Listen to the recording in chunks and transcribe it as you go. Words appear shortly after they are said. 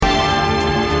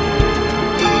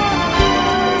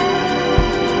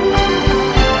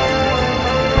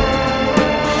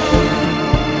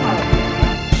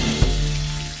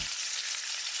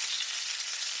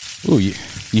Ooh, you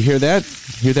hear that?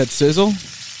 Hear that sizzle?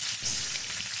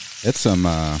 That's some...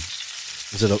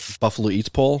 Is it a Buffalo Eats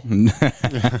poll? No,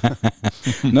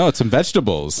 it's some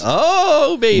vegetables.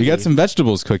 Oh, baby. We got some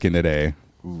vegetables cooking today.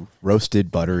 Ooh,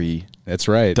 roasted, buttery. That's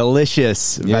right.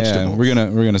 Delicious vegetables. We're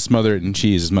gonna smother it in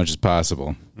cheese as much as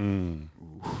possible.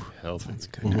 Healthy. That's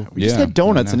good. We just had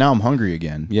donuts, and now I'm hungry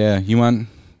again. Yeah, you want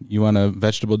a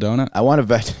vegetable donut? I want a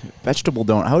vegetable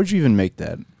donut. How would you even make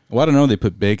that? Well, I don't know. They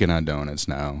put bacon on donuts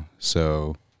now,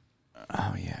 so...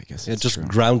 Oh, yeah, I guess It's just true.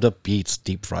 ground up beets,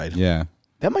 deep fried. Yeah.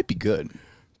 That might be good.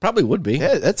 Probably would be.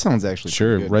 Yeah, that sounds actually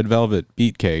Sure, pretty good. red velvet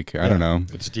beet cake. I don't know.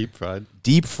 It's deep fried.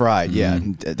 Deep fried, yeah.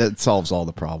 That solves all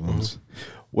the problems.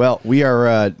 Well, we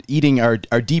are eating our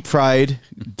deep fried,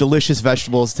 delicious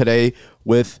vegetables today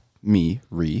with me,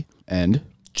 Ree, and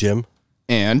Jim.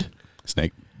 and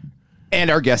Snake.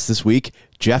 our guest this week,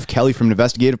 Geoff Kelly from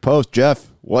Investigative Post.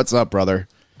 Geoff, what's up, brother?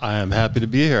 I am happy to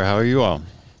be here. How are you all?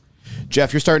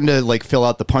 Geoff, you're starting to fill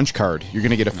out the punch card. You're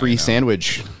going to get a free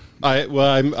sandwich.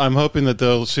 I'm hoping that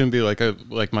there'll soon be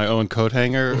like my own coat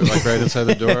hanger right inside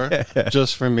the door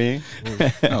just for me.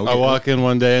 I'll walk in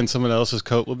one day and someone else's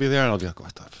coat will be there and I'll be like,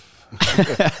 what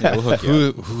the Yeah, we'll hook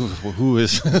you up. who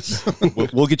is this?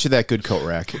 We'll get you that good coat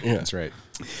rack. Yeah, that's right.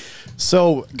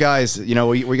 So, guys,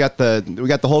 we got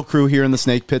the whole crew here in the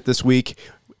Snake Pit this week.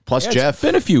 Plus, Yeah, Geoff. it's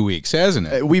been a few weeks, hasn't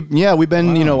it? We've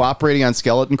been operating on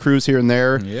skeleton crews here and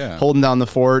there, holding down the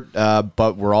fort.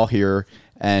 But we're all here,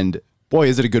 and boy,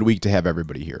 is it a good week to have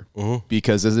everybody here.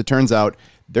 Because as it turns out,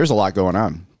 there's a lot going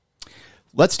on.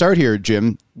 Let's start here,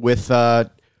 Jim, with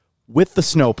the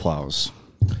snowplows.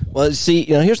 Well, see,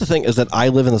 here's the thing: is that I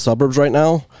live in the suburbs right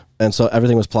now, and so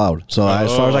everything was plowed. So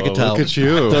as far as I could tell, look at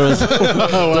you. there was,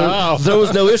 Wow. there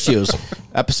was no issues.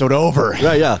 Episode over.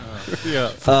 Right? Yeah.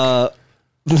 Yeah.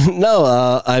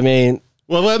 No. I mean,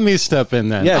 Well, let me step in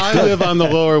then. Yeah, I go. live on the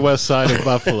lower west side of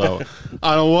Buffalo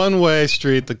on a one-way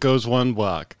street that goes one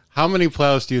block. How many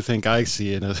plows do you think I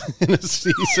see in a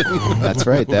season? That's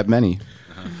right. That many.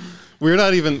 We're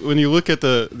not even, when you look at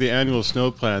the annual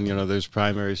snow plan, there's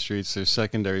primary streets, there's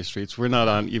secondary streets. We're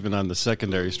not even on the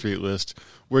secondary street list.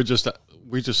 We just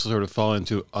sort of fall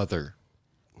into other,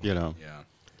 Yeah.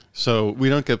 So we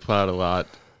don't get plowed a lot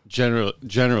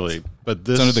generally, but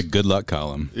this It's under the good luck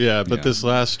column. yeah, but this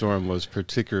last storm was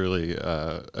particularly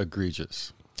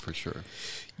egregious for sure.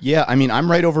 Yeah, I mean, I'm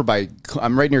right near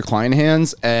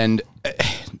Kleinhands, and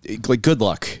good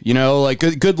luck.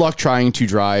 Good luck trying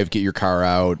to get your car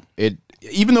out.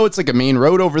 Even though it's like a main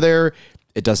road over there,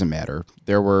 it doesn't matter.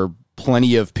 There were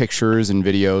plenty of pictures and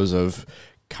videos of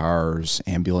cars,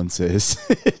 ambulances,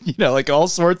 all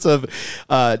sorts of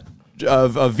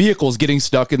vehicles getting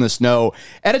stuck in the snow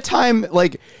at a time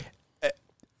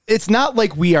it's not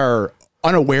like we are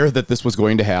unaware that this was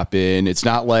going to happen. It's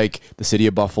not like the city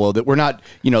of Buffalo that we're not,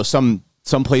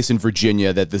 some place in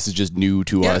Virginia that this is just new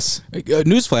to us.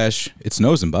 Newsflash, it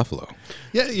snows in Buffalo.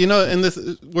 Yeah,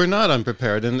 and we're not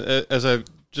unprepared. And as I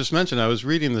just mentioned, I was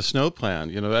reading the snow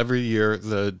plan. Every year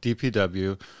the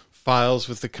DPW files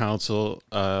with the council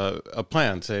a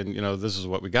plan saying, this is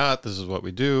what we got, this is what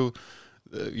we do.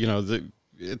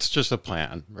 It's just a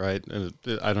plan, right? And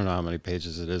I don't know how many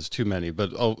pages it is, too many.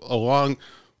 But along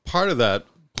part of that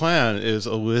plan is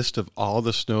a list of all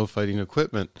the snow fighting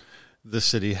equipment the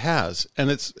city has. And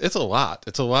it's a lot.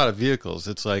 It's a lot of vehicles.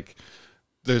 It's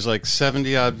there's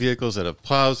 70 odd vehicles that have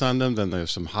plows on them. Then there's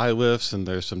some high lifts and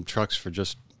there's some trucks for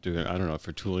just doing, I don't know,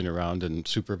 for tooling around and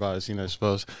supervising, I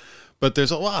suppose. But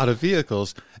there's a lot of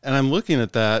vehicles, and I'm looking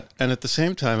at that, and at the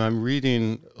same time, I'm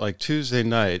reading, Tuesday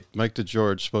night, Mike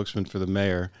DeGeorge, spokesman for the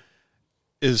mayor,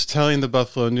 is telling the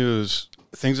Buffalo News,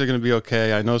 things are going to be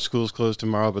okay. I know school's closed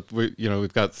tomorrow, but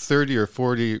we've got 30 or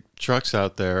 40 trucks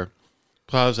out there,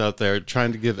 plows out there,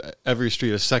 trying to give every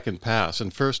street a second pass.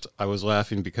 And first, I was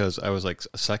laughing because I was like,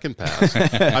 a second pass?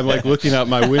 I'm looking out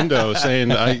my window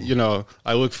saying,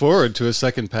 I look forward to a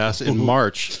second pass in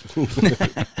March.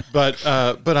 But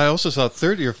I also saw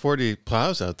 30 or 40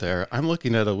 plows out there. I'm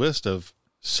looking at a list of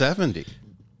 70.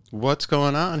 What's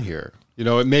going on here?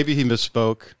 Maybe he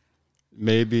misspoke.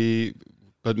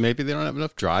 But maybe they don't have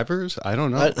enough drivers. I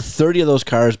don't know. 30 of those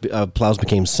plows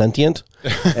became sentient,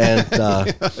 and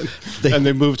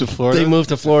they moved to Florida. They moved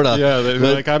to Florida. Yeah, they're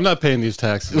like, I'm not paying these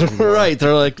taxes anymore. Right.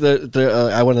 They're like,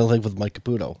 I want to live with Mike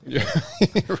Caputo. Yeah,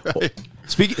 right.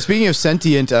 Speaking of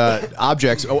sentient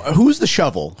objects, who's the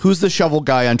shovel? Who's the shovel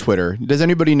guy on Twitter? Does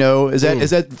anybody know? Is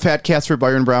that Fat Cats for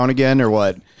Byron Brown again, or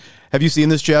what? Have you seen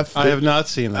this, Geoff? I have not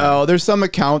seen that. Oh, there's some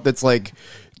account that's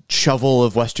shovel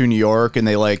of Western New York, and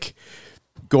they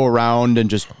go around and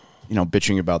just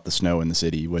bitching about the snow in the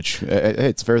city, which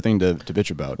it's a fair thing to bitch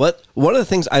about. One of the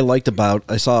things I liked about,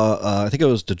 I saw, I think it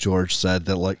was DeGeorge said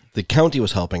that like the county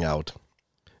was helping out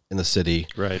in the city.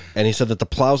 Right. And he said that the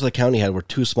plows the county had were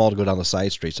too small to go down the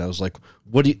side streets. I was like,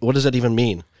 what does that even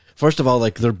mean? First of all,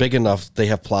 like they're big enough, they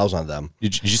have plows on them.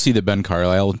 Did you see the Ben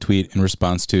Carlisle tweet in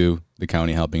response to the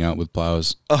county helping out with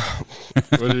plows?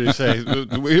 What did he say?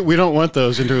 We don't want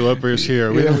those interlopers here.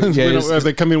 Are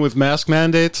they coming with mask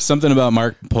mandates? Something about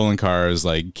Mark pulling cars,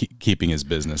 like keeping his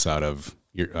business out of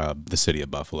the city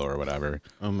of Buffalo or whatever.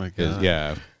 Oh my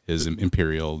God. His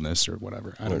imperialness or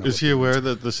whatever. I don't know. Is he aware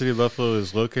that the city of Buffalo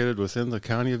is located within the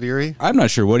county of Erie? I'm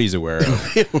not sure what he's aware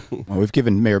of. Well, we've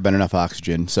given Mayor Ben enough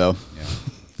oxygen, so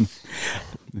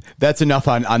that's enough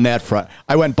on that front.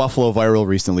 I went Buffalo viral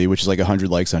recently, which is like 100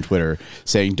 likes on Twitter,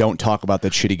 saying don't talk about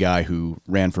that shitty guy who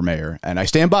ran for mayor, and I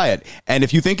stand by it. And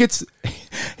if you think it's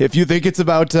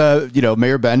about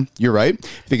Mayor Ben, you're right. If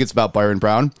you think it's about Byron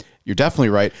Brown, you're definitely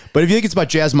right. But if you think it's about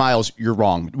Jazz Miles, you're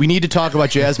wrong. We need to talk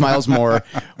about Jazz Miles more.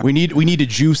 We need to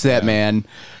juice that man.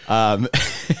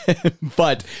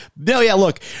 But no, yeah.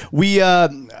 Look,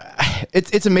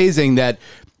 it's amazing that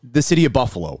the city of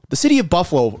Buffalo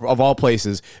of all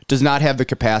places, does not have the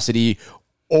capacity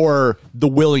or the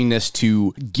willingness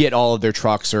to get all of their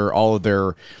trucks or all of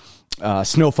their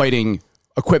snow fighting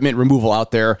equipment removal out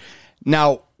there.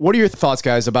 Now, what are your thoughts,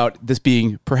 guys, about this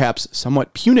being perhaps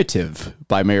somewhat punitive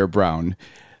by Mayor Brown?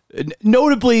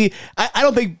 Notably, I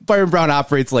don't think Byron Brown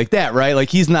operates like that, right? Like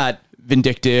he's not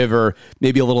vindictive or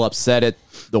maybe a little upset at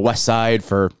the West Side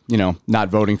for, not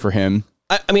voting for him.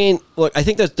 I mean, look, I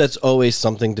think that's always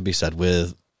something to be said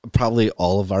with probably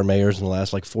all of our mayors in the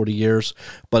last 40 years,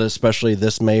 but especially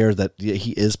this mayor, that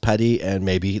he is petty and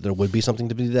maybe there would be something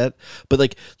to be that.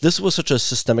 But this was such a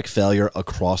systemic failure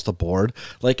across the board.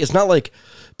 It's not like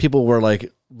people were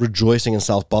rejoicing in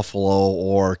South Buffalo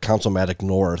or Councilmatic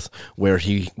North where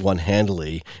he won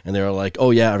handily and they were like,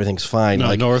 oh yeah, everything's fine.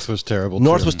 No, North was terrible.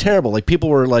 North was terrible. People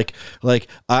were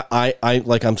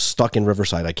I'm stuck in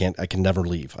Riverside. I can never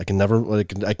leave. I can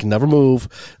never move.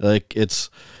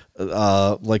 It's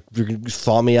you're gonna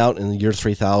thaw me out in the year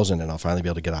 3000 and I'll finally be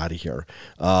able to get out of here.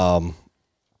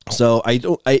 So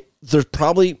there's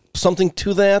probably something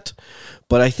to that,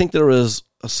 but I think there is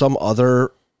some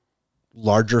other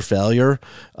larger failure.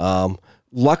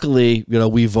 Luckily,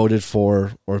 we voted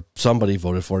for, or somebody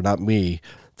voted for, not me,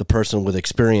 the person with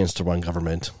experience to run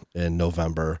government in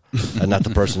November, and not the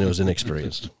person who was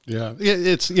inexperienced. Yeah.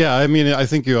 I mean, I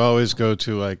think you always go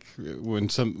to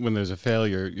when there's a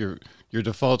failure, your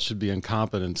default should be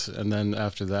incompetence, and then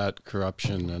after that,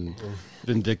 corruption and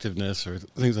vindictiveness or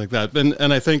things like that.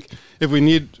 And I think if we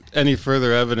need any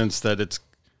further evidence that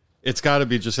it's got to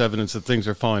be just evidence that things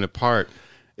are falling apart,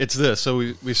 it's this. So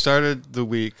we started the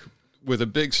week with a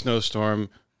big snowstorm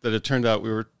that it turned out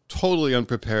we were totally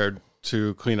unprepared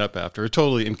to clean up after, or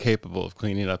totally incapable of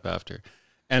cleaning up after.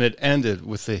 And it ended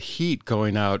with the heat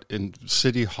going out in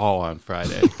City Hall on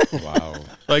Friday. Wow.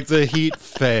 The heat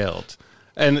failed.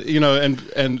 And,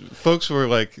 and folks were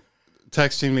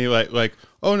texting me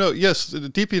oh no, yes, the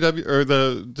DPW or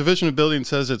the Division of Building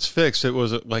says it's fixed. It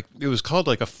was called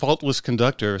a faultless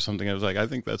conductor or something. I was I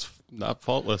think that's not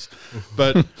faultless.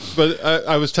 But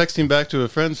I was texting back to a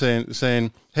friend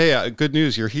saying, hey, good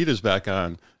news, your heat is back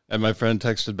on. And my friend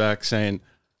texted back saying,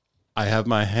 I have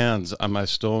my hands on my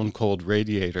stone cold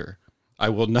radiator. I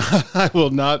will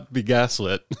not be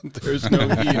gaslit. There's no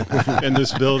heat in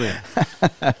this building.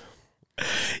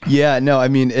 Yeah, no, I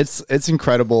mean, it's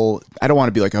incredible. I don't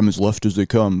want to be I'm as left as they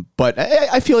come, but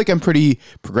I feel like I'm pretty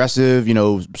progressive,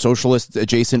 socialist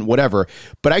adjacent, whatever.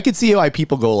 But I could see why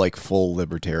people go full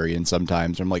libertarian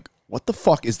sometimes. I'm what the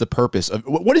fuck is the purpose of,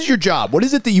 what is your job? What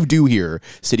is it that you do here,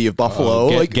 City of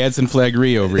Buffalo? Gadsden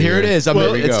Flagry over here. Here it is.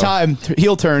 It's time.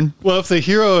 Heel turn. Well, if the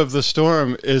hero of the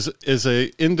storm is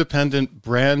a independent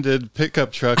branded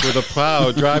pickup truck with a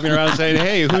plow driving around saying,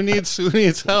 "Hey, who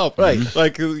needs help?" Right.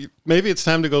 Maybe it's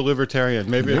time to go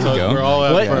libertarian. Maybe we're all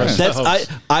out for ourselves.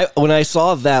 When I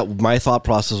saw that, my thought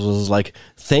process was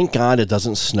thank God it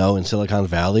doesn't snow in Silicon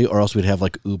Valley, or else we'd have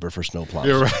Uber for snowplows.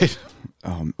 You're right.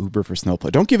 Uber for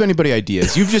snowplow. Don't give anybody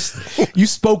ideas. You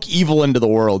spoke evil into the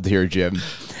world here, Jim.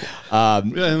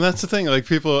 And that's the thing.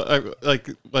 People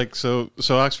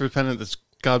so Oxford Pennant. That's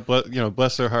God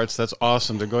bless their hearts. That's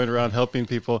awesome. They're going around helping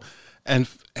people. And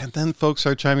then folks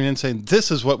are chiming in saying,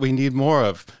 this is what we need more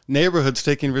of. Neighborhoods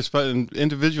taking and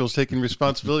individuals taking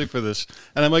responsibility for this.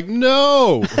 And I'm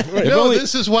no,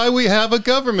 this is why we have a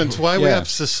government. It's why we have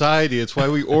society. It's why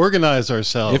we organize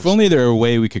ourselves. If only there were a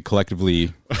way we could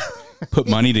collectively put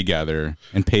money together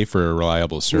and pay for a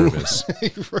reliable service.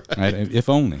 Right? If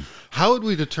only. How would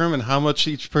we determine how much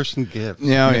each person gives?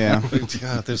 Yeah.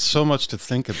 God, there's so much to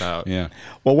think about. Yeah.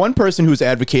 Well, one person who's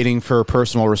advocating for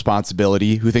personal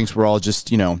responsibility, who thinks we're all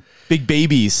just, big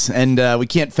babies and we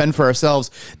can't fend for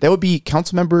ourselves, that would be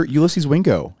Councilmember Ulysses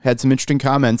Wingo. Had some interesting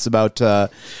comments about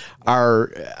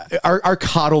our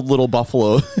coddled little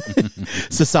buffalo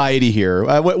society here.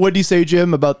 What do you say,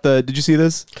 Jim, about did you see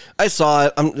this? I saw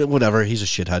it. Whatever. He's a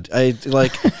shithead. I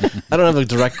don't have a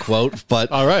direct quote,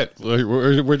 but All right,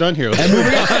 we're done here.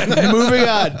 Moving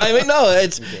on. I mean, no,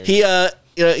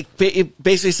 he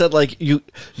basically said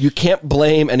you can't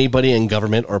blame anybody in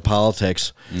government or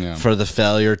politics for the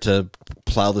failure to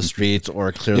plow the streets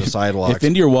or clear the sidewalks. If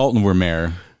India Walton were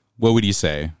mayor, what would you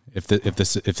say if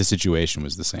the situation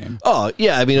was the same? Oh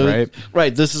yeah, I mean,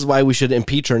 Right. This is why we should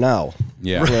impeach her now.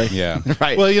 Yeah. Right. Yeah.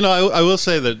 Right. Well, I will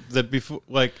say that before,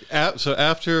 so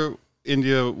after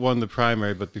India won the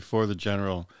primary, but before the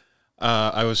general,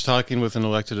 I was talking with an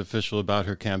elected official about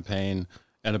her campaign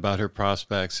and about her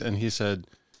prospects, and he said,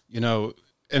 and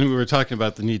we were talking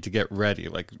about the need to get ready.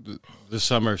 Like the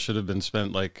summer should have been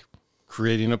spent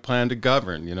creating a plan to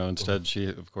govern. Instead she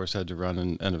of course had to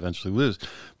run and eventually lose.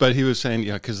 But he was saying,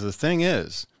 because the thing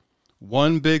is,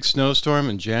 one big snowstorm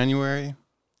in January,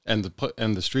 and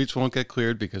the streets won't get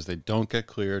cleared because they don't get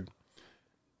cleared,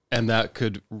 and that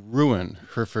could ruin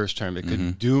her first term. It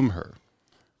could doom her.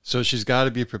 So she's got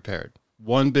to be prepared.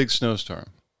 One big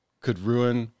snowstorm could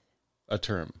ruin a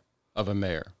term of a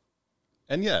mayor.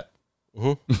 And yet,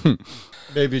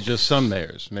 maybe just some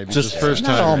mayors, maybe just first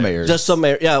time. Not all mayors. Just some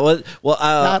mayor. Yeah. Well,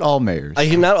 Not all mayors.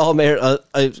 Not all mayor.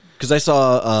 Because I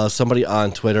saw somebody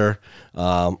on Twitter.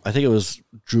 I think it was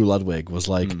Drew Ludwig was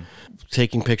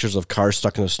taking pictures of cars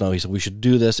stuck in the snow. He said we should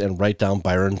do this and write down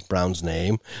Byron Brown's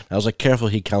name. And I was like, careful,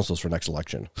 he counsels for next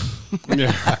election.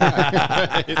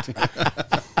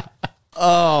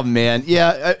 Oh man,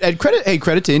 yeah. And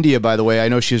credit to India, by the way. I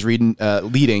know she was leading,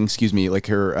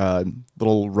 her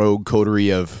little rogue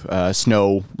coterie of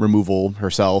snow removal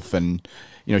herself, and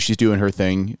she's doing her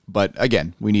thing. But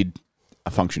again, we need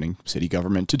a functioning city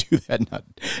government to do that,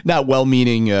 not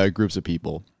well-meaning groups of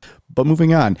people. But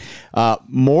moving on,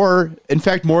 more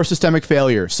systemic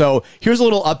failure. So here's a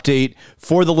little update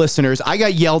for the listeners. I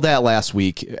got yelled at last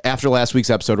week after last week's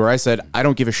episode where I said I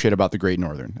don't give a shit about the Great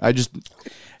Northern. I just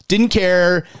didn't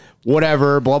care,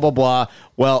 whatever, blah, blah, blah.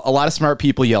 Well, a lot of smart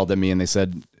people yelled at me and they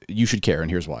said, you should care,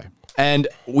 and here's why. And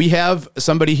we have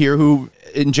somebody here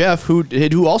Geoff,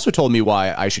 who also told me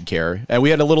why I should care. And we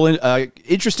had a little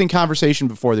interesting conversation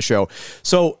before the show.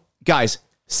 So, guys,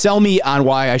 sell me on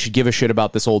why I should give a shit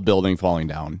about this old building falling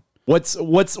down. What's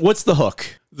the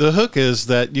hook? The hook is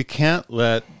that you can't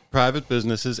let private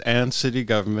businesses and city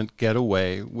government get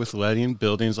away with letting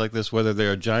buildings like this, whether they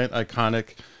are giant,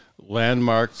 iconic,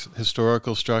 landmarked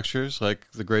historical structures like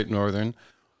the Great Northern,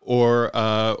 or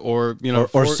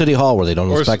City Hall where they don't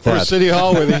respect that. Or City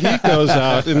Hall where the heat goes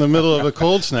out in the middle of a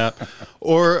cold snap,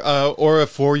 or a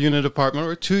 4-unit apartment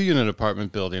or a 2-unit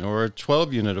apartment building or a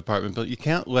 12-unit apartment building. You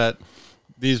can't let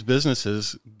these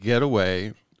businesses get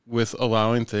away with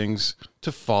allowing things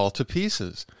to fall to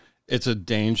pieces. It's a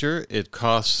danger. It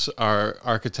costs our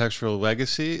architectural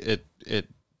legacy. It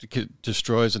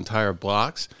destroys entire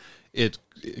blocks. It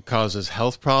causes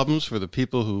health problems for the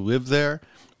people who live there.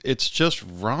 It's just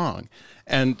wrong.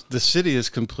 And the city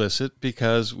is complicit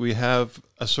because we have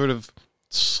a sort of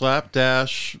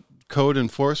slapdash code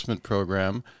enforcement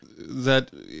program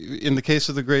that, in the case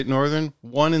of the Great Northern,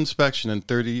 one inspection in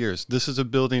 30 years. This is a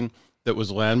building that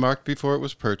was landmarked before it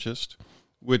was purchased,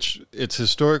 which its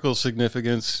historical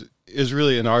significance is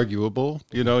really inarguable.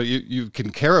 You can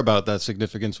care about that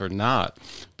significance or not,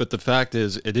 but the fact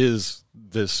is it is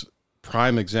this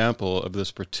prime example of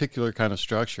this particular kind of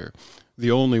structure. The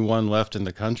only one left in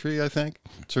the country, I think.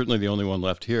 Certainly the only one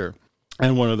left here.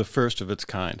 And one of the first of its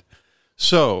kind.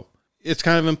 So it's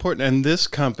kind of important. And this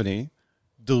company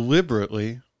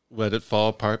deliberately let it fall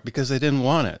apart because they didn't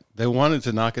want it. They wanted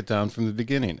to knock it down from the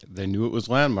beginning. They knew it was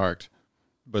landmarked,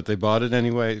 but they bought it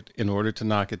anyway in order to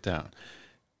knock it down.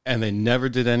 And they never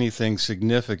did anything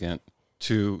significant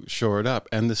to shore it up.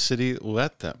 And the city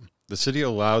let them. The city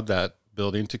allowed that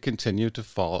building to continue to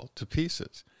fall to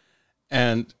pieces.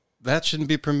 And that shouldn't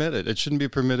be permitted. It shouldn't be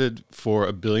permitted for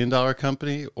a $1 billion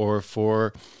company or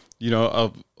for,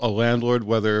 a landlord,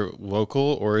 whether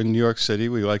local or in New York City.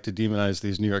 We like to demonize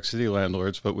these New York City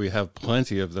landlords, but we have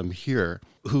plenty of them here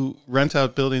who rent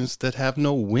out buildings that have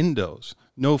no windows,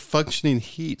 no functioning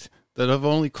heat, that have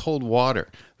only cold water,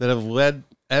 that have lead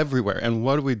everywhere. And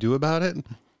what do we do about it?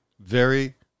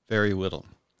 Very, very little.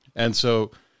 And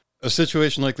so a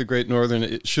situation like the Great Northern,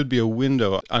 it should be a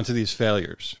window onto these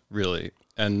failures, really,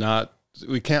 and not.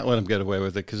 We can't let them get away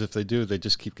with it, because if they do, they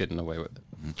just keep getting away with it.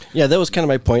 Yeah, that was kind of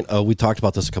my point. We talked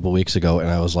about this a couple of weeks ago, and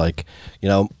I was like,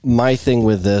 my thing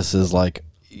with this is like,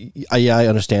 I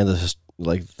understand this,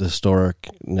 like the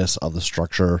historicness of the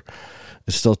structure.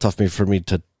 It's still tough for me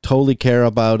to totally care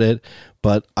about it,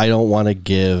 but I don't want to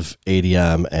give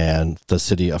ADM and the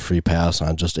city a free pass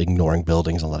on just ignoring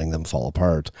buildings and letting them fall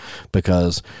apart,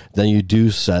 because then you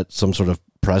do set some sort of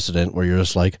precedent where you're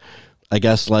just like, I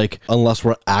guess, like, unless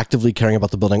we're actively caring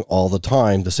about the building all the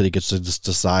time, the city gets to just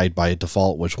decide by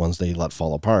default which ones they let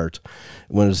fall apart,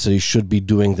 when the city should be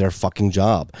doing their fucking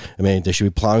job. I mean, they should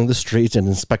be plowing the streets and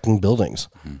inspecting buildings.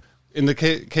 In the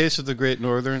case of the Great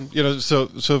Northern, so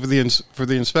for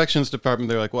the inspections department,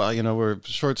 they're like, well, we're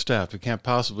short-staffed. We can't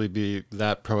possibly be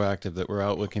that proactive that we're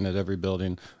out looking at every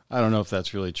building. I don't know if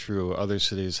that's really true. Other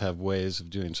cities have ways of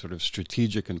doing sort of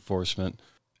strategic enforcement.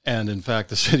 And in fact,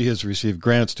 the city has received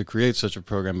grants to create such a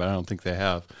program, but I don't think they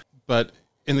have. But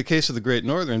in the case of the Great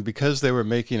Northern, because they were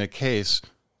making a case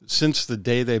since the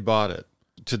day they bought it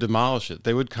to demolish it,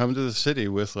 they would come to the city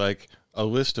with like a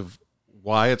list of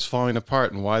why it's falling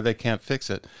apart and why they can't fix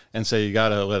it, and say, you got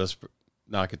to let us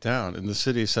knock it down. And the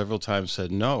city several times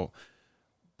said no.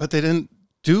 But they didn't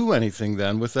do anything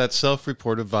then with that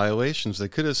self-reported violations. They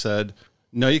could have said,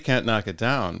 no, you can't knock it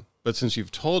down. But since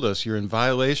you've told us you're in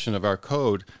violation of our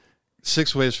code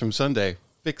 6 ways from Sunday,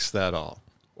 fix that all.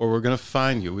 Or we're going to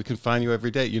fine you. We can fine you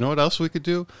every day. You know what else we could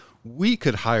do? We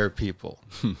could hire people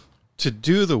to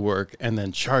do the work and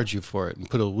then charge you for it and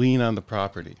put a lien on the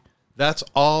property. That's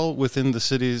all within the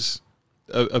city's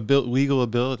legal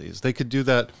abilities. They could do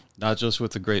that not just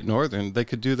with the Great Northern. They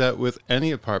could do that with any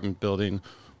apartment building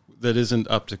that isn't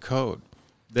up to code.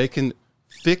 They can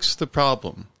fix the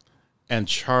problem and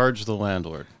charge the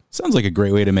landlord. Sounds like a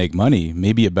great way to make money.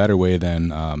 Maybe a better way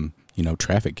than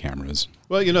traffic cameras.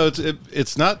 Well,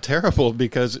 it's not terrible,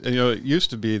 because it used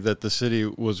to be that the city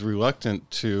was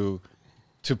reluctant to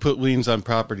put liens on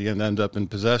property and end up in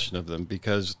possession of them,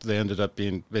 because they ended up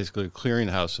being basically a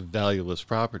clearinghouse of valueless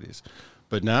properties.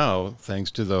 But now, thanks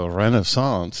to the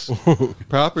Renaissance,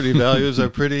 property values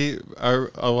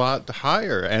are a lot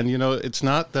higher. And it's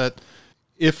not that.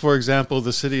 If, for example,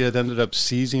 the city had ended up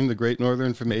seizing the Great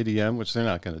Northern from ADM, which they're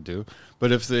not going to do,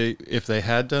 but if they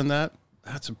had done that,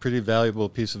 that's a pretty valuable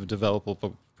piece of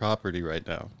developable property right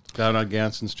now. Down on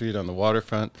Ganson Street on the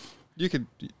waterfront, you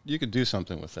could do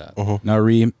something with that. Now,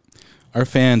 Ree, our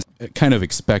fans kind of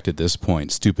expect at this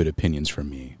point stupid opinions from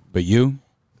me, but you?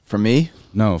 From me?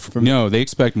 No, no, they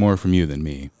expect more from you than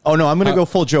me. Oh no, I'm going to go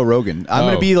full Joe Rogan. I'm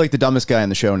going to be like the dumbest guy on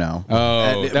the show now.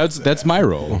 Oh, that's my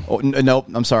role. Oh, nope,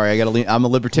 I'm sorry. I'm a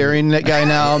libertarian guy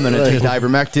now. I'm going to take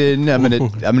ivermectin. I'm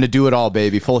going to do it all,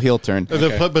 baby. Full heel turn.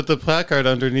 But the placard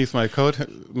underneath my coat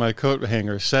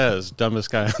hanger says "dumbest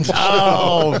guy." On the show.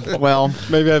 Oh well,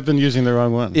 maybe I've been using the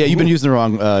wrong one. Yeah, you've been using the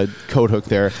wrong coat hook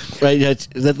there. Right.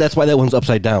 That's why that one's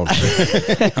upside down.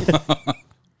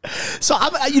 So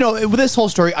with this whole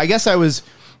story, I guess I was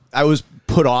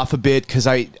put off a bit, because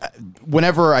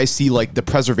whenever I see like the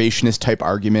preservationist type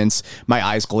arguments, my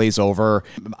eyes glaze over.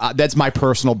 That's my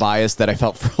personal bias, that I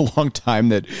felt for a long time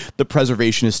that the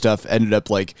preservationist stuff ended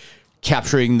up like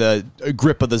capturing the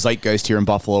grip of the zeitgeist here in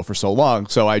Buffalo for so long.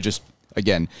 So I just,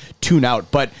 again, tune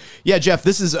out. But yeah, Geoff,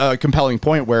 this is a compelling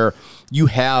point where you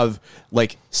have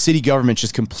like city government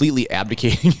just completely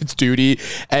abdicating its duty,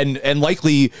 and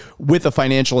likely with a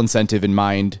financial incentive in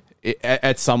mind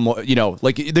at some,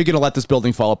 like they're going to let this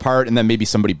building fall apart, and then maybe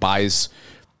somebody buys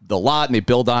the lot and they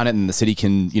build on it, and the city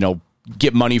can,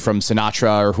 get money from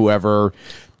Sinatra or whoever.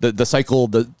 The cycle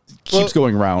keeps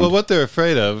going around. Well, what they're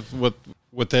afraid of,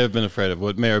 what they have been afraid of,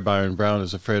 what Mayor Byron Brown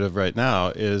is afraid of right now,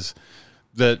 is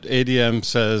that ADM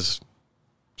says,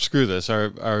 screw this.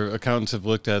 Our accountants have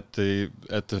looked at the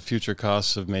future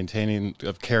costs of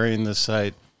carrying this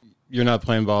site. You're not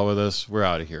playing ball with us. We're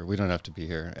out of here. We don't have to be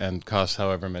here. And cost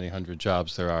however many hundred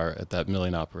jobs there are at that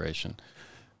milling operation.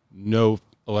 No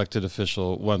elected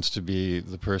official wants to be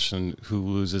the person who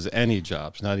loses any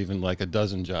jobs, not even like a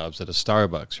dozen jobs at a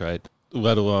Starbucks, right?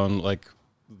 Let alone like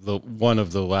one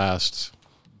of the last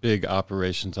big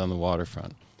operations on the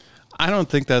waterfront. I don't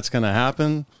think that's going to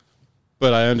happen,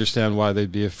 but I understand why they'd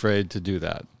be afraid to do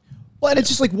that. Well, and it's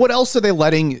just like, what else are they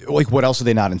letting, like, what else are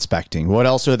they not inspecting? What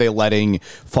else are they letting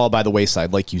fall by the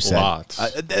wayside, like you said? Lots.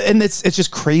 And it's just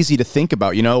crazy to think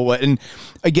about, And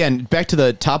again, back to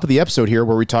the top of the episode here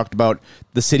where we talked about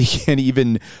the city can't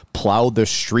even plow the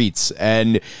streets.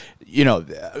 And,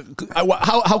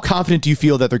 how confident do you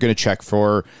feel that they're going to check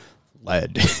for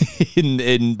lead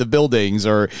in the buildings?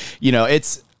 Or,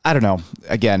 I don't know.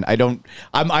 Again,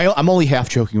 I'm only half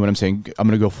joking when I'm saying I'm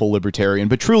going to go full libertarian,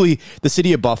 but truly the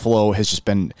city of Buffalo has just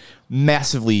been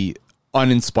massively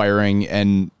uninspiring,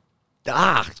 and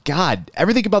God,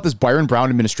 everything about this Byron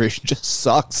Brown administration just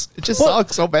sucks. It just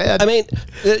sucks so bad. I mean,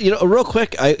 real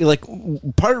quick, I like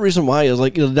part of the reason why is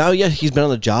like, now, yeah, he's been on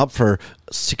the job for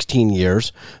 16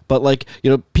 years, but like,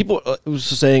 people was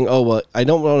saying, oh, well, I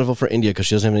don't want to vote for India because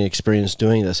she doesn't have any experience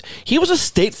doing this. He was a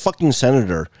state fucking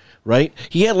senator. Right?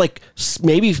 He had like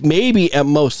maybe at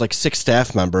most like 6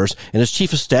 staff members, and his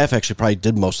chief of staff actually probably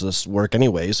did most of this work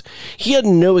anyways. He had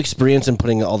no experience in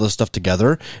putting all this stuff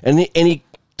together, and he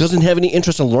doesn't have any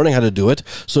interest in learning how to do it.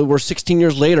 So we're 16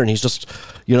 years later, and he's just,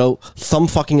 thumb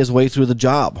fucking his way through the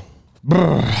job.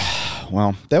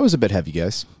 Well, that was a bit heavy,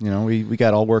 guys. We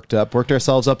got all worked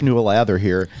ourselves up into a lather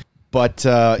here. But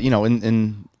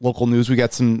in local news, we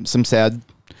got some sad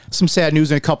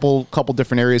news in a couple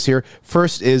different areas here.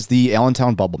 First is the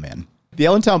Allentown Bubble Man. The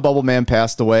Allentown Bubble Man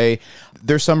passed away.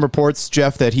 There's some reports,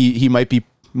 Geoff, that he might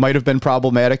have been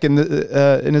problematic in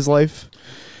his life.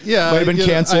 Yeah, might have been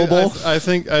cancelable.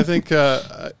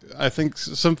 I think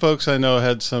some folks I know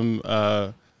had some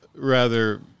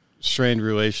rather strained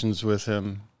relations with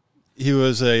him. He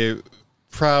was a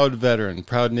proud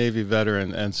Navy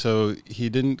veteran, and so he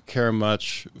didn't care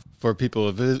much for people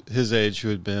of his age who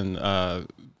had been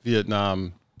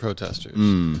Vietnam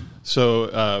protesters.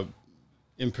 So,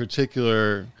 in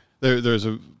particular, there's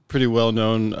a pretty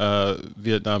well-known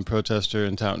Vietnam protester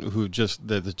in town who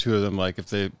the two of them, like, if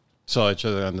they saw each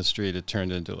other on the street, it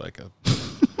turned into like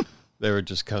they were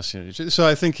just cussing at each other. So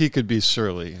I think he could be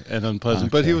surly and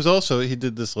unpleasant, but he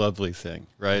did this lovely thing,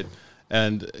 right?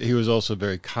 And he was also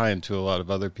very kind to a lot of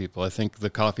other people. I think the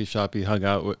coffee shop he hung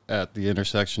out at the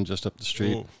intersection just up the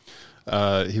street,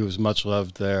 he was much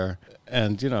loved there.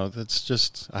 And, that's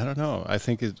just, I don't know. I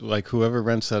think like whoever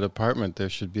rents that apartment, there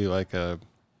should be like a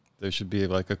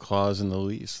clause in the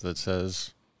lease that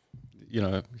says,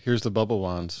 here's the bubble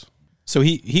wands. So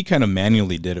he kind of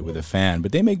manually did it with a fan,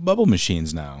 but they make bubble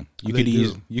machines now. You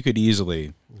could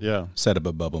easily set up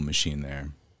a bubble machine there,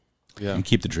 and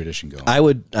keep the tradition going.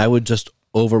 I would just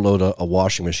overload a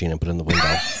washing machine and put it in the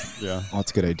window. Yeah,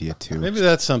 that's a good idea too. Maybe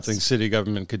that's something city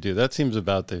government could do. That seems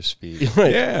about their speed.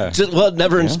 Right. Yeah.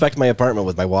 Never inspect my apartment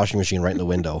with my washing machine right in the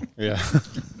window. Yeah.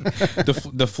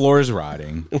 The floor is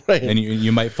rotting, right, and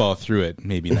you might fall through it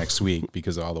maybe next week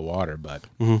because of all the water, but.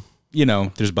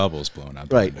 There's bubbles blowing out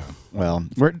the window. Well,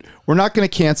 we're not going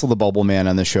to cancel the Bubble Man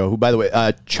on the show. Who, by the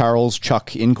way, Charles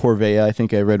Chuck in Corvea, I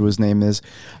think I read what his name is.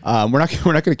 We're not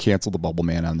going to cancel the Bubble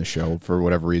Man on the show for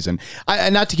whatever reason.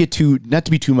 Not to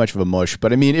be too much of a mush,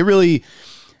 but I mean, it really,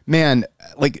 man,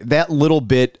 like that little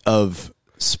bit of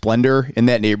splendor in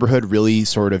that neighborhood really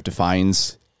sort of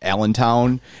defines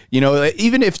Allentown.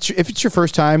 Even if it's your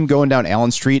first time going down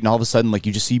Allen Street and all of a sudden like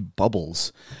you just see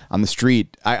bubbles on the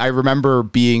street. I remember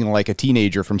being like a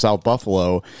teenager from South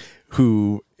Buffalo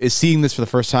who is seeing this for the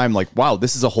first time, like, wow,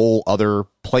 this is a whole other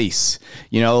place.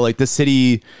 Like the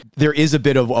city, there is a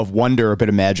bit of wonder, a bit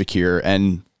of magic here.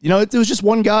 And it was just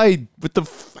one guy with the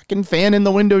fucking fan in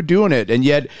the window doing it, and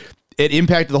yet it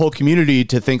impacted the whole community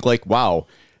to think like, wow,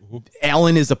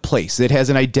 Allen is a place. It has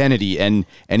an identity, and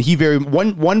he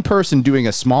one person doing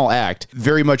a small act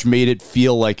very much made it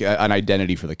feel like an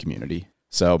identity for the community.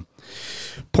 So,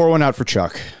 pour one out for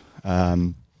Chuck.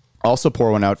 Also,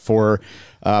 pour one out for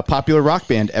popular rock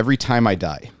band Every Time I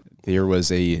Die. There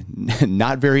was a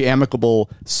not very amicable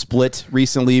split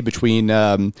recently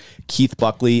between Keith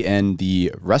Buckley and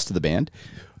the rest of the band.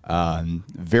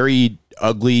 Very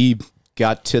ugly.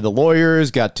 Got to the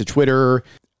lawyers. Got to Twitter.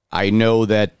 I know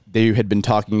that they had been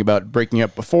talking about breaking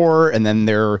up before, and then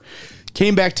they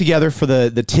came back together for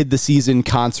the Tid the Season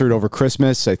concert over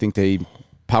Christmas. I think they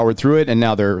powered through it, and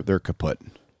now they're kaput.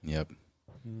 Yep.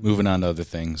 Moving on to other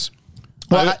things.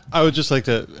 Well, I would just like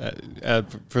to add,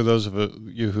 for those of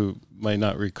you who might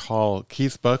not recall,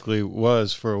 Keith Buckley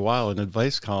was for a while an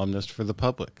advice columnist for The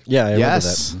Public. Yeah, I remember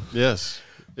that. Yes.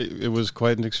 It was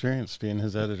quite an experience being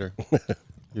his editor.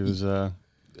 He was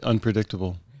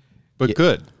unpredictable, but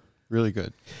good. Really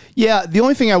good. Yeah, the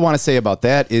only thing I want to say about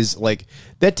that is like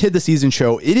that Tid the Season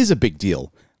show, it is a big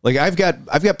deal. Like I've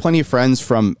got plenty of friends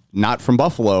not from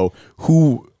Buffalo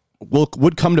who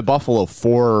would come to Buffalo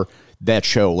for that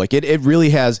show. Like it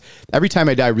really has, Every Time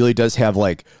I Die really does have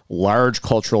like large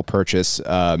cultural purchase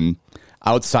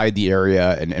outside the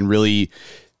area, and really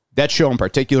that show in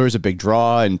particular is a big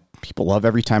draw, and people love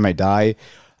Every Time I Die.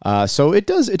 So it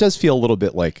does feel a little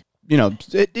bit like,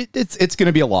 it's going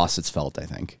to be a loss. It's felt, I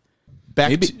think.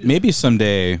 Maybe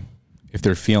someday, if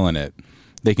they're feeling it,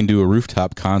 They can do a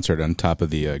rooftop concert on top of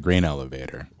the grain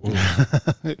elevator.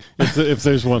 if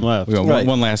there's one left.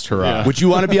 One last hurrah. Yeah. Would you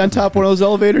want to be on top of one of those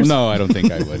elevators? No, I don't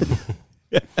think I would.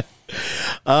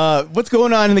 What's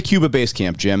going on in the Cuba base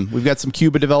camp, Jim? We've got some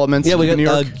Cuba developments. Yeah, we got in New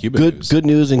York. good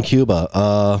news in Cuba.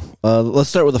 Let's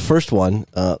start with the first one.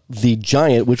 The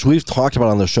Giant, which we've talked about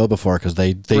on the show before, because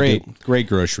they great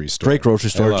grocery store. Great grocery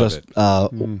store.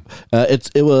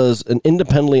 It was an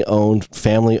independently owned,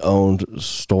 family owned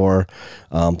store.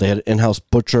 They had an in-house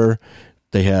butcher.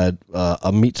 They had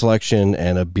a meat selection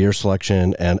and a beer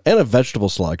selection and a vegetable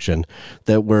selection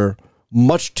that were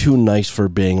much too nice for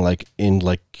being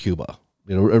in Cuba.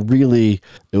 It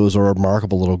was a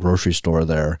remarkable little grocery store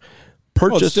there.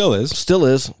 It still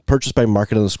is Purchased by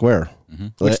Market in the Square,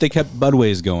 which they kept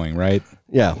Budway's going, right?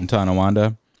 Yeah, in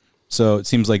Tonawanda. So it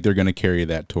seems like they're going to carry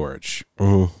that torch.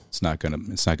 Mm-hmm. It's not going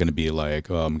to be like,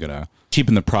 oh, I'm going to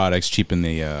cheapen the products, cheapen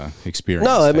the experience.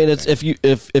 No, I mean, it's if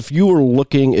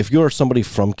you are somebody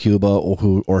from Cuba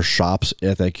or shops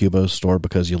at that Cuba store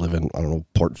because you live in, I don't know,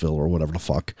 Portville or whatever the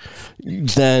fuck,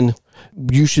 then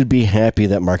you should be happy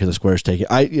that Market in the Square is taking.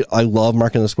 I love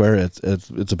Market in the Square. It's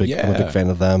a big. I'm a big fan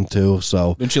of them too.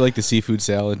 So didn't you like the seafood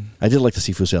salad? I did like the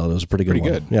seafood salad. It was a pretty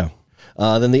good. Yeah.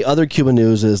 Then the other Cuban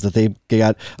news is that they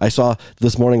got. I saw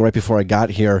this morning right before I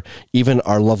got here. Even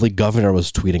our lovely governor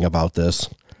was tweeting about this.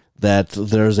 That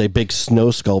there's a big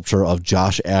snow sculpture of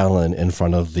Josh Allen in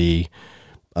front of the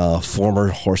former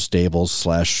horse stables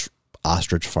 /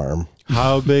 ostrich farm.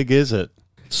 How big is it?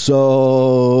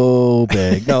 So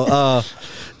big. No,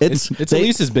 it's at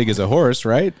least as big as a horse,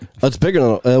 right? It's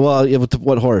bigger than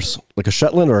what horse? Like a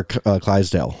Shetland or a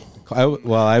Clydesdale? I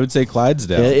would say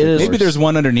Clydesdale. Maybe there's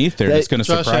one underneath there that's going to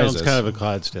surprise Allen's us. kind of a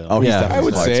Clydesdale. Oh, yeah. I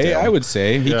would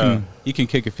say he can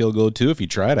kick a field goal too if he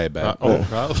tried. I bet.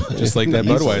 Probably. Just like that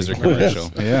Budweiser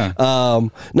commercial. Yeah.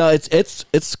 No,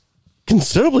 it's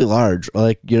considerably large.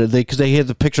 Because they had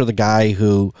the picture of the guy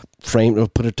who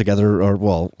put it together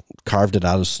carved it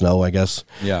out of snow, I guess.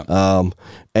 Yeah.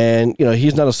 And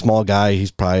he's not a small guy.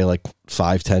 He's probably like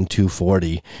 5'10",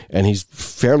 240, and he's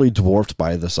fairly dwarfed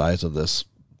by the size of this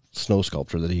snow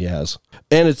sculpture that he has.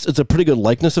 And it's a pretty good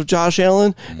likeness of Josh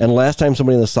Allen. And last time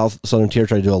somebody in the southern tier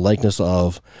tried to do a likeness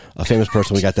of a famous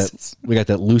person, we got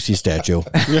that Lucy statue.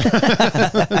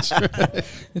 That's right.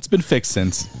 It's been fixed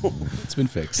since. It's been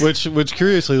fixed. Which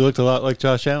curiously looked a lot like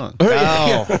Josh Allen.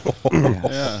 Oh.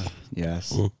 Yeah.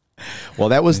 Yes. Well,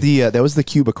 that was the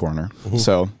Cuba corner. Mm-hmm.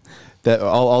 So that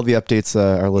all the updates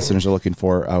our listeners are looking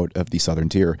for out of the southern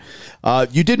tier.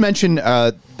 You did mention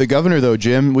the governor, though,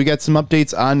 Jim. We got some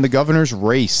updates on the governor's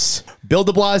race. Bill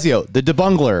de Blasio, the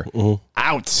debungler,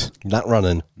 out. Not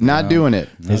running. Not doing it.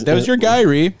 That was your guy,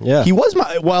 Ree. Yeah. He was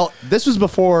this was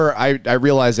before I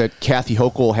realized that Kathy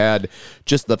Hochul had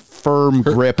just the firm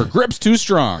grip. Her grip's too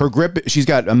strong. Her grip, she's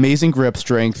got amazing grip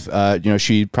strength.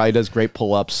 She probably does great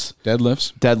pull-ups.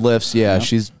 Deadlifts. Yeah.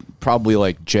 She's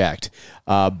probably jacked.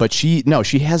 But she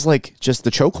has just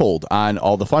the chokehold on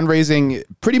all the fundraising.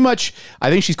 Pretty much, I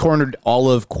think she's cornered all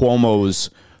of Cuomo's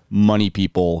money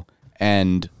people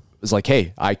and was like,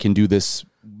 hey, I can do this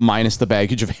minus the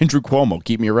baggage of Andrew Cuomo.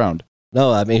 Keep me around.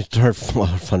 No, I mean, her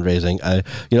fundraising.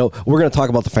 We're going to talk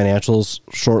about the financials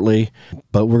shortly,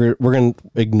 but we're going to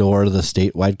ignore the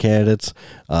statewide candidates.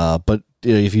 But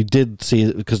if you did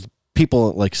see, because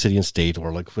people like City and State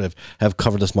or have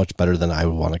covered this much better than I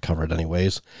would want to cover it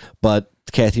anyways. But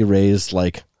Kathy raised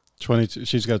 22.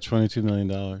 She's got $22 million.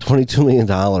 $22 million.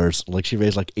 She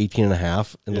raised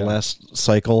 18.5 in the last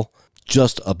cycle.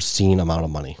 Just obscene amount of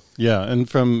money. Yeah, and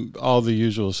from all the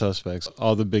usual suspects,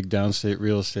 all the big downstate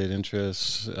real estate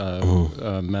interests,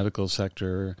 medical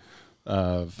sector,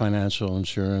 financial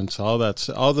insurance, all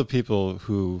the people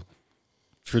who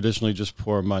traditionally just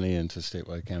pour money into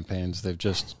statewide campaigns. They've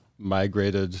just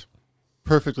migrated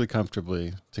perfectly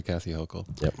comfortably to Kathy Hochul.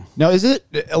 Yep. Now,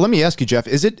 let me ask you, Geoff,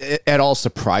 is it at all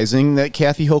surprising that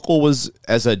Kathy Hochul was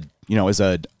as a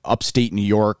upstate New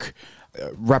York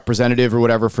representative or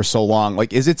whatever for so long?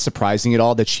 Is it surprising at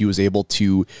all that she was able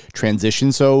to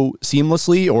transition so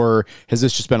seamlessly, or has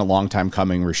this just been a long time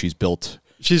coming where she's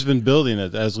been building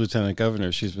it as lieutenant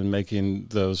governor? She's been making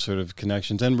those sort of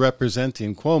connections and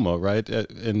representing Cuomo, right?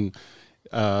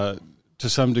 To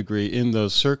some degree in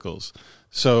those circles.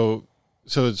 So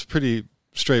it's pretty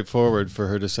straightforward for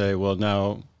her to say, well,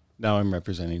 now I'm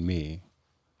representing me.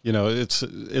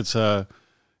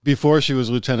 Before she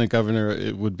was lieutenant governor,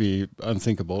 it would be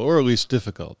unthinkable, or at least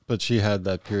difficult. But she had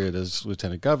that period as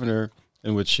lieutenant governor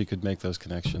in which she could make those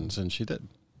connections, and she did.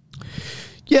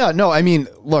 Yeah, no, I mean,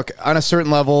 look, on a certain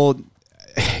level,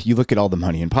 you look at all the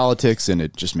money in politics, and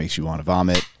it just makes you want to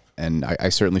vomit. And I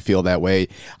certainly feel that way.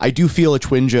 I do feel a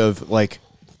twinge of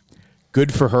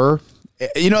good for her.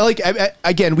 You know, like,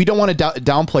 again, we don't want to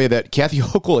downplay that Kathy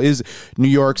Hochul is New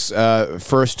York's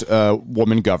first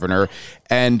woman governor,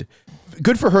 and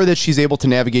good for her that she's able to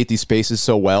navigate these spaces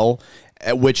so well,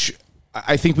 which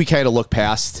I think we kind of look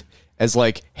past as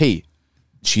like, hey,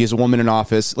 she is a woman in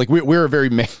office. Like we're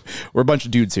a bunch of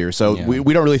dudes here, so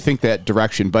we don't really think that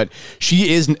direction. But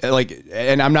she is like,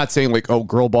 and I'm not saying like, oh,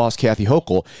 girl boss Kathy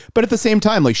Hochul, but at the same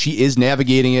time, like she is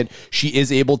navigating it. She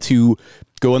is able to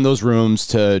go in those rooms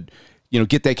to, you know,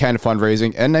 get that kind of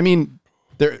fundraising. And I mean,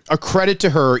 a credit to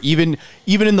her, even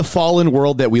in the fallen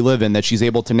world that we live in, that she's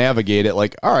able to navigate it.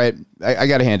 Like, all right, I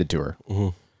got to hand it to her. Mm-hmm.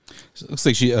 So it looks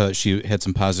like she had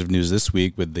some positive news this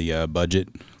week with the budget,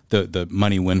 the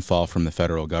money windfall from the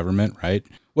federal government, right?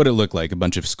 What it looked like, a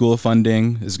bunch of school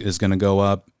funding is going to go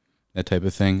up, that type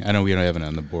of thing. I know we don't have it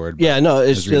on the board. Yeah, no,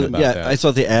 I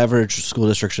thought the average school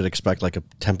district should expect like a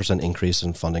 10% increase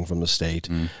in funding from the state.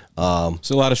 So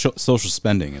a lot of social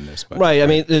spending in this budget, right? I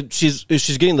mean, she's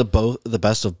getting the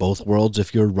best of both worlds.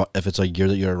 If it's a year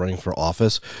that you're running for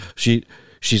office,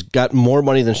 she's got more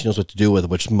money than she knows what to do with,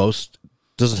 which most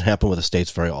doesn't happen with the states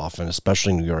very often,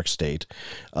 especially New York State.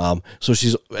 So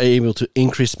she's able to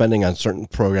increase spending on certain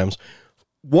programs.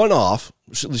 One-off,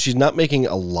 she's not making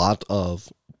a lot of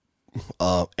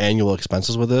annual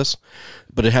expenses with this,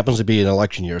 but it happens to be an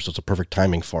election year, so it's a perfect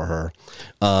timing for her.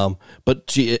 But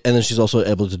then she's also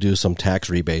able to do some tax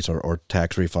rebates or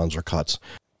tax refunds or cuts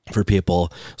for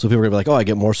people. So people are gonna be like, oh, I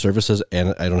get more services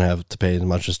and I don't have to pay as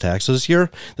much as taxes this year.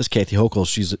 This Kathy Hochul,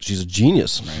 she's a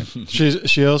genius. Right.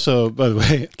 She also, by the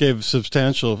way, gave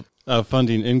substantial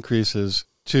funding increases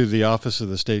to the Office of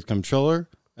the State Comptroller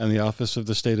and the Office of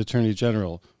the State Attorney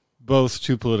General, both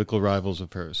two political rivals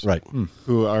of hers, right?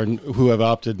 Who have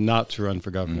opted not to run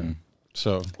for governor.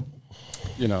 So,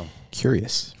 you know,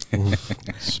 curious,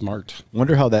 smart.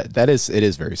 Wonder how that is. It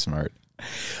is very smart.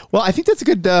 Well, I think that's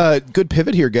a good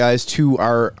pivot here, guys, to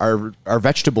our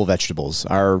vegetables,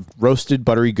 our roasted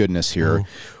buttery goodness here.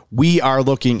 We are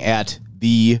looking at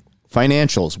the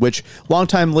financials, which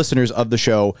longtime listeners of the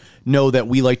show know that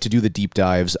we like to do the deep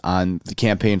dives on the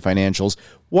campaign financials.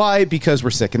 Why? Because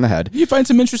we're sick in the head. You find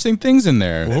some interesting things in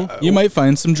there. You might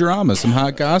find some drama, some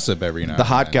hot gossip every now and then. The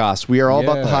hot goss. We are all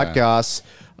about the hot goss.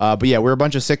 But yeah, we're a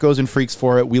bunch of sickos and freaks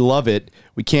for it. We love it.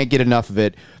 We can't get enough of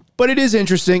it. But it is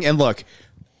interesting. And look,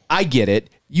 I get it.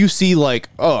 You see like,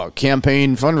 oh,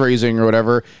 campaign fundraising or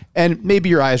whatever, and maybe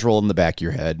your eyes roll in the back of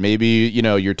your head. Maybe, you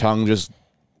know, your tongue just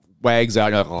wags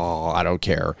out. You're like, oh, I don't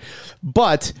care.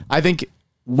 But I think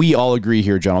we all agree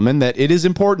here, gentlemen, that it is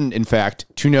important, in fact,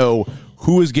 to know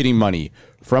who is getting money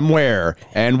from where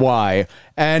and why,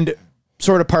 and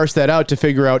sort of parse that out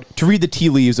to read the tea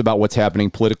leaves about what's happening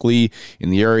politically in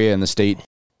the area, in the state,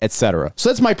 etc. So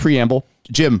that's my preamble.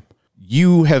 Jim,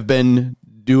 you have been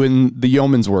doing the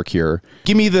yeoman's work here.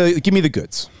 Give me the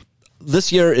goods.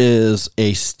 This year is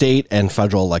a state and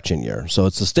federal election year. So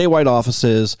it's the statewide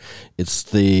offices, it's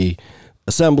the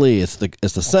assembly, it's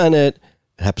the Senate.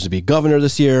 It happens to be governor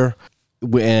this year.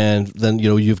 And then, you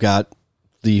know, you've got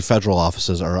the federal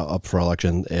offices are up for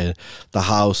election, the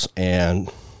House and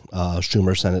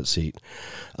Schumer Senate seat.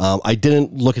 I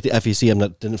didn't look at the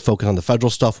FEC. Didn't focus on the federal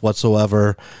stuff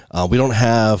whatsoever. We don't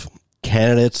have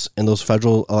candidates in those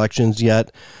federal elections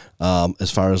yet, as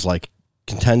far as like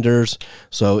contenders.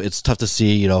 So it's tough to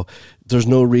see, you know, there's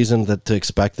no reason to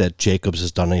expect that Jacobs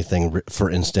has done anything,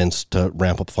 for instance, to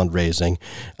ramp up fundraising.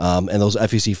 And those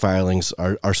FEC filings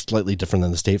are slightly different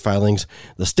than the state filings.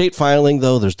 The state filing,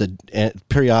 though, there's the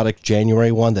periodic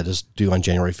January one that is due on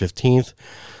January 15th.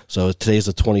 So today's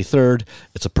the 23rd.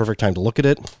 It's a perfect time to look at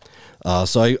it.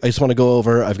 So I just want to go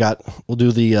over, we'll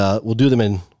do them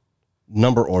in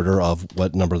number order of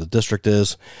what number the district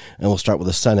is. And we'll start with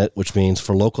the Senate, which means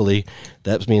for locally,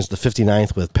 that means the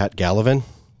 59th with Pat Gallivan.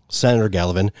 Senator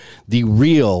Gallivan, the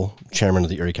real chairman of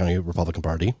the Erie County Republican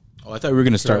Party. Oh, I thought we were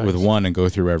going to start with one and go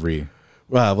through every.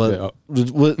 Well,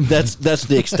 that's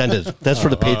the extended. That's for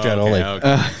the Patreon only.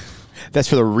 Okay. That's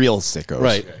for the real sickos,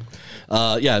 right?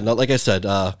 Okay. No, like I said,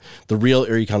 the real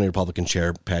Erie County Republican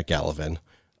chair, Pat Gallivan,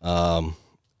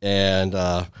 and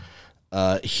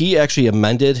he actually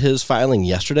amended his filing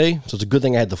yesterday. So it's a good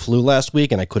thing I had the flu last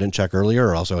week and I couldn't check earlier,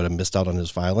 or else I would have missed out on his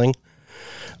filing.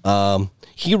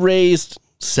 He raised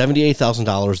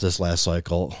 $78,000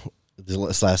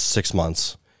 this last 6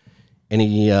 months, and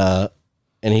he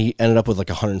ended up with like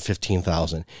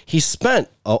 $115,000. He spent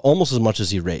almost as much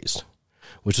as he raised,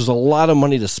 which is a lot of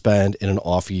money to spend in an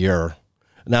off year.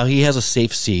 Now he has a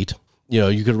safe seat. You know,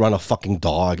 you could run a fucking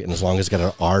dog, and as long as it's got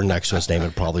an R next to its name,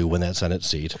 it'd probably win that Senate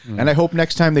seat. And I hope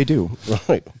next time they do.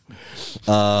 Right.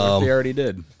 They already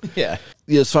did. Yeah.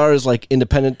 as far as like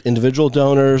independent individual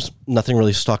donors, nothing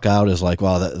really stuck out as like,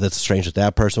 wow, that's strange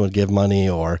that person would give money,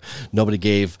 or nobody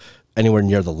gave anywhere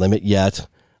near the limit yet.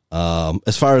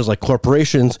 As far as like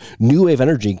corporations, New Wave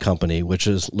Energy Company, which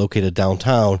is located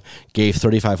downtown, gave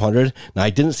 $3,500. Now I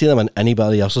didn't see them on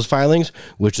anybody else's filings,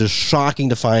 which is shocking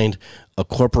to find a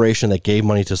corporation that gave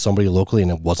money to somebody locally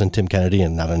and it wasn't Tim Kennedy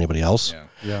and not anybody else.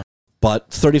 Yeah.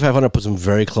 But $3,500 puts them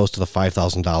very close to the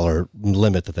 $5,000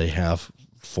 limit that they have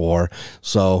for.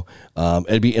 So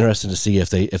it'd be interesting to see if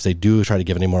they do try to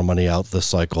give any more money out this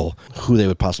cycle, who they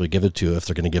would possibly give it to if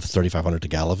they're going to give $3,500 to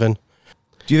Gallivan.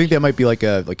 Do you think that might be like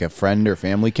a friend or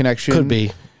family connection? Could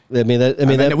be. I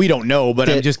mean, we don't know, but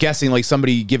I'm just guessing like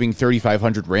somebody giving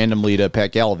 $3,500 randomly to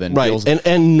Pat Gallivan. Right,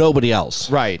 and nobody else.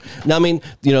 Right. Now, I mean,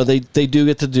 they do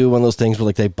get to do one of those things where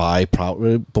like they buy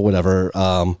property, but whatever.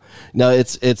 No,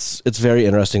 it's very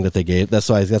interesting that they gave. That's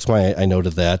why I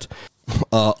noted that.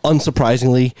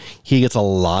 Unsurprisingly, he gets a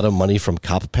lot of money from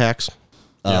cop packs.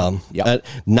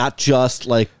 Not just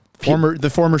like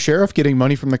the former sheriff getting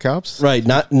money from the cops, right?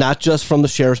 Not just from the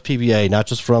sheriff's PBA, not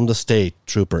just from the state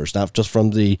troopers, not just from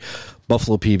the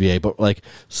Buffalo PBA, but like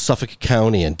Suffolk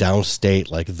County and downstate,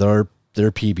 like their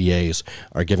PBAs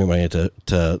are giving money to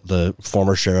the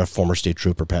former sheriff, former state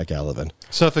trooper Pat Gallivan.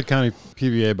 Suffolk County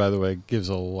PBA, by the way, gives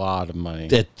a lot of money.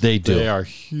 They do. They are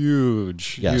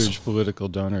huge political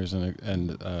donors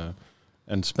and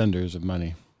spenders of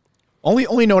money.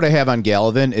 Only note I have on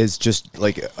Gallivan is just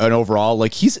like an overall,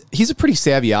 like he's a pretty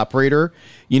savvy operator,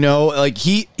 like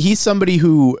he's somebody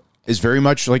who is very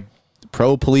much like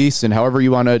pro police and however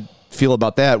you want to feel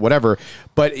about that, whatever,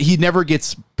 but he never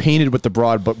gets painted with the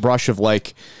broad brush of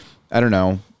like, I don't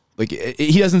know, like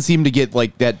he doesn't seem to get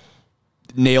like that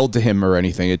nailed to him or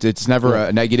anything. It's never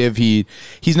a negative.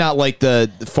 He's not like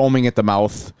the foaming at the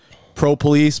mouth pro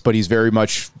police, but he's very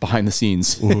much behind the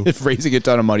scenes, raising a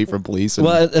ton of money from police.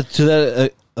 Well, to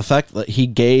that effect, he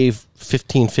gave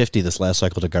 $1,550 this last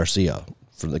cycle to Garcia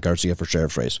for the Garcia for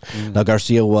sheriff's race. Now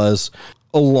Garcia was,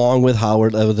 along with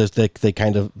Howard, they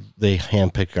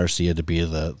handpicked Garcia to be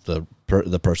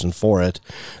the person for it.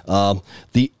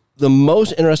 The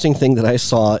most interesting thing that I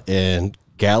saw in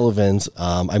Gallivan's,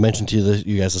 I mentioned to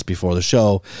you guys this before the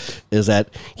show, is that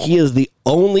he is the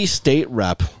only state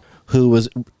rep who was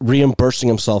reimbursing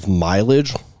himself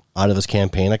mileage out of his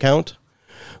campaign account,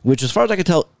 which, as far as I can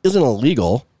tell, isn't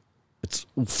illegal. It's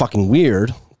fucking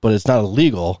weird, but it's not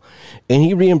illegal. And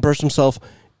he reimbursed himself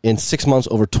in 6 months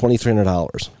over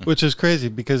 $2,300, which is crazy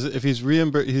because if he's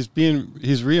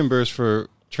reimbursed for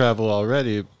travel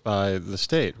already by the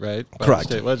state, right? By Correct.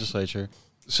 The state legislature.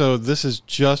 So this is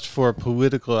just for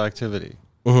political activity.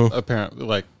 Apparently,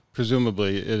 like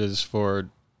presumably, it is for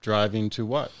driving to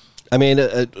what? I mean,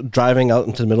 driving out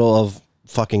into the middle of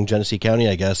fucking Genesee County,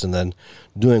 I guess, and then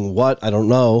doing what? I don't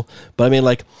know. But I mean,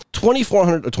 like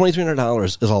 $2,400 or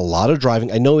 $2,300 is a lot of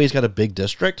driving. I know he's got a big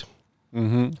district,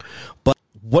 but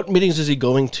what meetings is he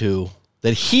going to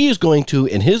that he is going to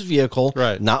in his vehicle,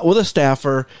 right? Not with a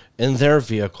staffer in their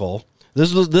vehicle.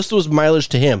 This was mileage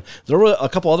to him. There were a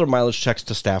couple other mileage checks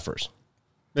to staffers.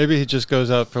 Maybe he just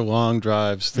goes out for long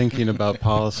drives thinking about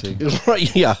policy.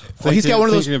 Right? Yeah. Well, he's got one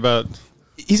of those.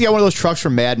 He's got one of those trucks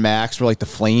from Mad Max where like the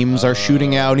flames are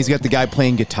shooting out, and he's got the guy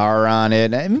playing guitar on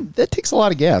it. I mean, that takes a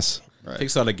lot of gas. Right.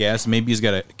 Takes a lot of gas. Maybe he's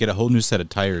got to get a whole new set of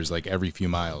tires like every few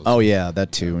miles. Oh yeah,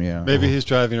 that too. Yeah. Maybe he's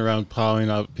driving around plowing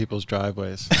out people's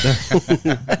driveways.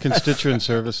 Constituent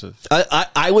services.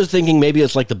 I was thinking maybe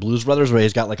it's like the Blues Brothers where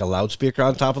he's got like a loudspeaker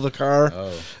on top of the car,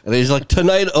 and he's like,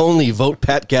 "Tonight only, vote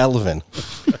Pat Gallivan."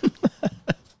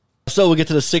 So we get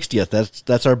to the 60th.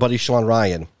 That's our buddy Sean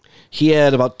Ryan. He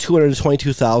had about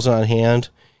 $222,000 on hand.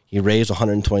 He raised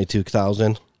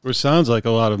 $122,000. Which sounds like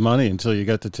a lot of money until you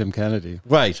get to Tim Kennedy.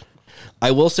 Right.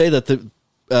 I will say that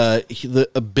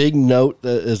a big note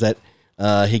is that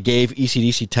he gave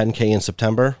ECDC $10K in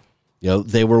September.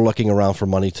 They were looking around for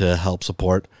money to help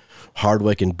support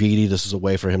Hardwick and Beatty. This is a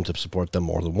way for him to support them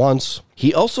more than once.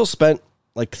 He also spent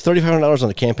like $3,500 on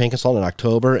a campaign consultant in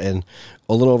October and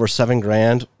a little over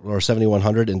 $7,000 or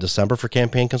 $7,100 in December for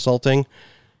campaign consulting.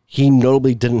 He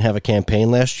notably didn't have a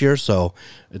campaign last year, so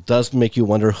it does make you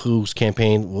wonder whose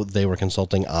campaign they were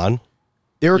consulting on.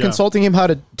 They were consulting him how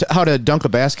to dunk a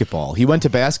basketball. He went to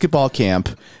basketball camp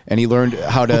and he learned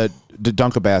how to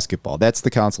dunk a basketball. That's the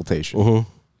consultation.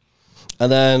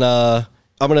 And then I'm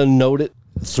going to note it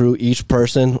through each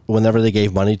person whenever they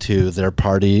gave money to their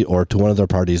party or to one of their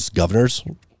party's governors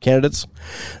candidates.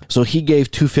 So he gave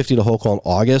 $250 to Hochul in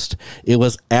August. It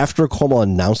was after Cuomo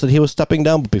announced that he was stepping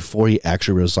down, but before he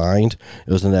actually resigned.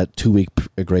 It was in that 2-week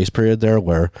grace period there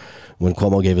where when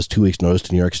Cuomo gave his 2 weeks notice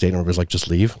to New York State and everybody was like, just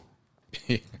leave.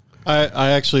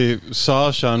 I actually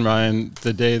saw Sean Ryan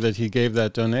the day that he gave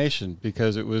that donation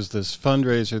because it was this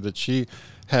fundraiser that she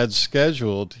had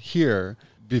scheduled here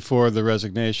before the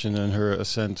resignation and her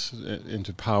ascent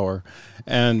into power.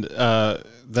 And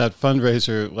that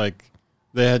fundraiser, like,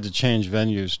 they had to change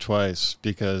venues twice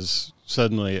because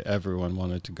suddenly everyone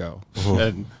wanted to go.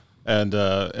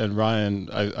 And Ryan,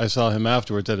 I saw him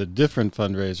afterwards at a different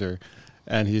fundraiser,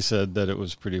 and he said that it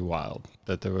was pretty wild,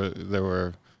 that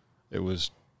it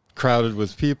was crowded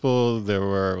with people. There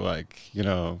were, like,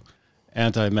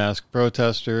 anti-mask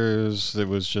protesters. It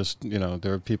was just,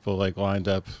 there were people like lined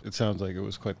up. It sounds like it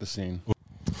was quite the scene.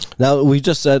 Now, we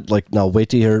just said, now wait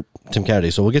to hear Tim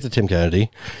Kennedy. So we'll get to Tim Kennedy.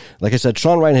 Like I said,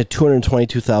 Sean Ryan had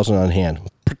 $222,000 on hand.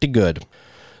 Pretty good.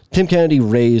 Tim Kennedy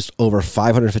raised over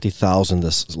 $550,000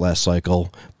 this last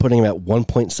cycle, putting him at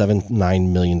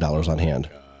 $1.79 million on hand.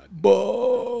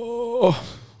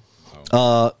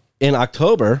 In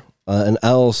October, an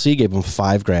LLC gave him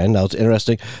 $5,000. Now, it's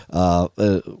interesting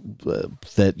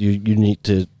that you need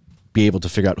to be able to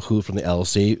figure out who from the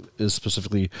LLC is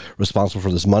specifically responsible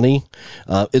for this money.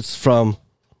 It's from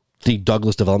the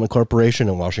Douglas Development Corporation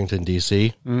in Washington,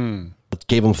 D.C. It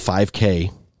gave him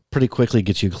 $5,000. Pretty quickly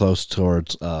gets you close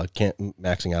towards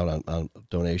maxing out on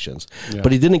donations. Yeah.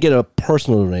 But he didn't get a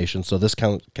personal donation, so this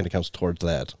kind of counts towards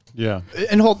that. Yeah.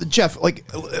 And Jeff,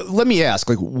 let me ask,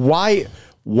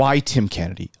 why Tim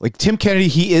Kennedy? Like, Tim Kennedy,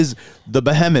 he is the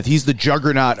behemoth. He's the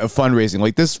juggernaut of fundraising.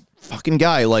 Like, this fucking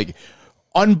guy,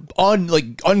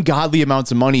 ungodly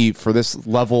amounts of money for this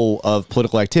level of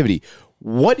political activity.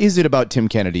 What is it about Tim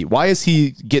Kennedy? Why is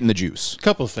he getting the juice? A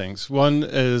couple of things. One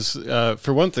is,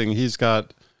 for one thing, he's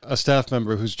got a staff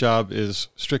member whose job is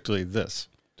strictly this,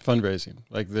 fundraising.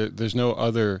 Like, there's no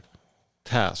other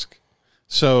task.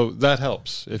 So that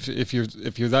helps. If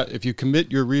you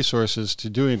commit your resources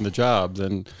to doing the job,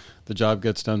 then the job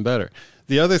gets done better.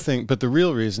 The other thing, but the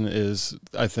real reason is,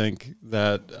 I think,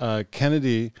 that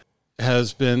Kennedy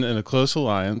has been in a close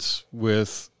alliance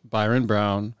with Byron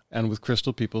Brown and with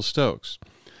Crystal Peoples-Stokes.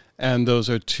 And those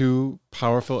are two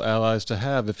powerful allies to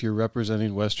have if you're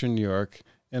representing Western New York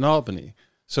and Albany.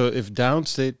 So if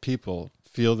downstate people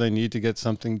feel they need to get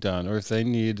something done, or if they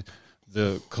need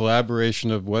the collaboration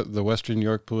of the Western New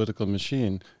York political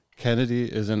machine,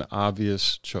 Kennedy is an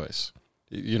obvious choice.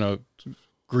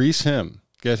 Grease him,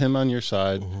 get him on your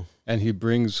side, and he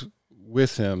brings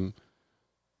with him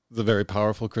the very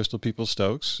powerful Crystal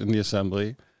Peoples-Stokes in the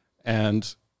Assembly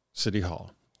and City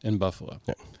Hall in Buffalo.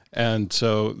 Yeah. And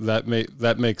so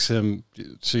that makes him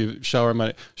shower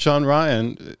money. Sean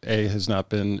Ryan, has not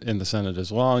been in the Senate as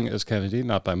long as Kennedy,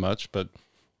 not by much, but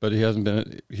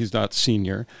he's not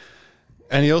senior.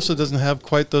 And he also doesn't have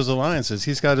quite those alliances.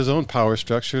 He's got his own power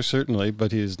structure, certainly,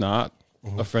 but he's not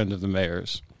a friend of the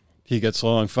mayor's. He gets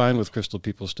along fine with Crystal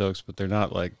Peoples-Stokes, but they're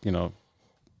not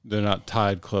they're not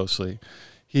tied closely.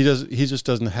 He just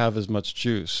doesn't have as much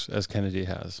juice as Kennedy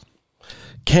has.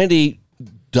 Kennedy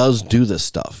does do this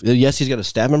stuff. Yes, he's got a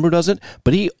staff member who does it,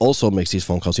 but he also makes these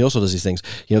phone calls. He also does these things.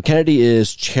 Kennedy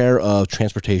is chair of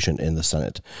transportation in the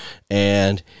Senate,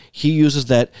 and he uses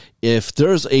that if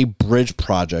there's a bridge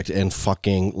project in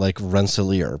fucking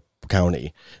Rensselaer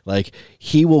County,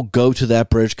 he will go to that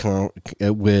bridge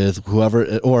with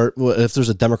whoever, or if there's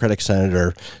a Democratic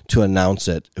senator to announce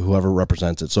it, whoever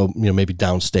represents it. So, maybe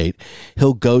downstate,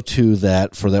 he'll go to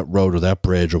that for that road or that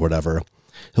bridge or whatever.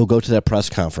 He'll go to that press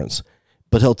conference.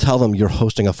 But he'll tell them, you're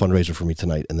hosting a fundraiser for me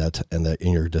tonight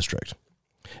in your district.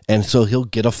 And so he'll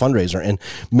get a fundraiser, and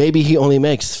maybe he only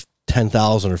makes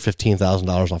 $10,000 or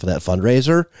 $15,000 off of that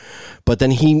fundraiser, but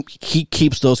then he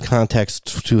keeps those contacts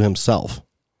to himself,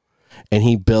 and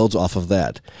he builds off of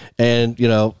that. And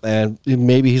and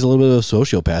maybe he's a little bit of a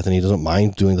sociopath, and he doesn't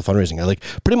mind doing the fundraising.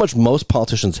 Pretty much most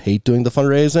politicians hate doing the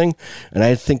fundraising, and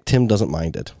I think Tim doesn't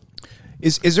mind it.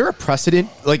 Is there a precedent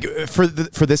for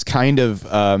this kind of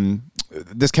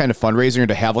fundraiser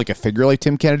to have a figure like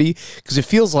Tim Kennedy? Because it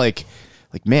feels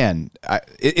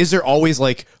is there always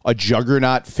a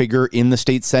juggernaut figure in the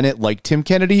state Senate like Tim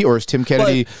Kennedy, or is Tim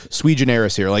Kennedy sui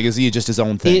generis here? Is he just his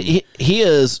own thing? He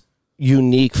is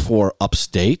unique for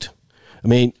upstate. I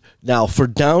mean, now for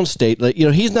downstate,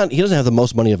 he doesn't have the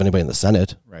most money of anybody in the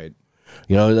Senate. Right.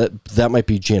 That might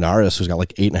be Gianaris, who's got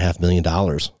 $8.5 million.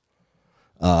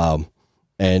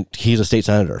 And he's a state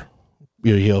senator.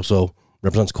 He also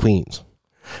represents Queens.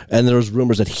 And there was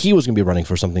rumors that he was going to be running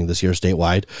for something this year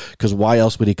statewide, because why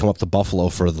else would he come up to Buffalo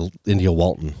for the India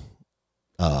Walton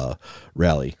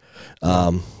rally?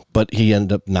 But he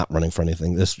ended up not running for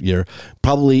anything this year.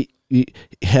 Probably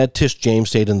had Tish James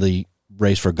stayed in the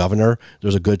race for governor,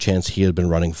 there's a good chance he had been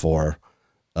running for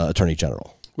attorney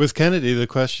general. With Kennedy, the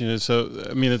question is, so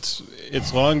I mean,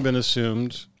 it's long been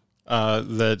assumed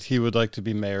that he would like to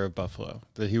be mayor of Buffalo,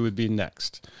 that he would be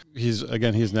next. He's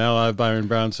an ally of Byron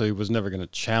Brown, so he was never going to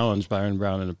challenge Byron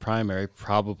Brown in a primary,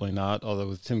 probably not, although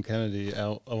with Tim Kennedy,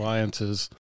 alliances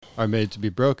are made to be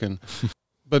broken.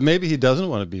 But maybe he doesn't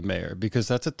want to be mayor because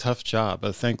that's a tough job,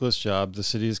 a thankless job. The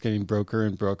city is getting broker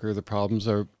and broker. The problems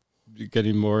are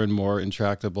getting more and more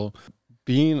intractable.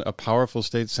 Being a powerful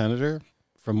state senator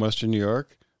from Western New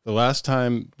York, the last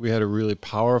time we had a really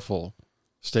powerful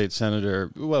state senator,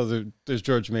 well, there's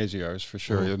George Maziarz for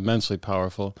sure, immensely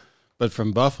powerful. But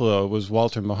from Buffalo was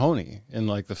Walter Mahoney in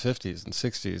like the 50s and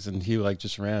 60s, and he like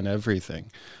just ran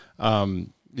everything.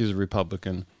 He's a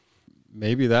Republican.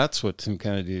 Maybe that's what Tim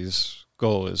Kennedy's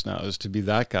goal is now, is to be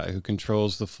that guy who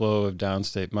controls the flow of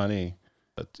downstate money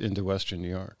into Western New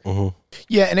York.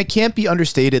 Yeah, and it can't be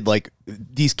understated, like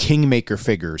these kingmaker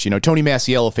figures. You know, Tony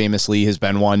Masiello famously has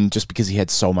been one just because he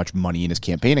had so much money in his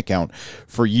campaign account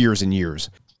for years and years.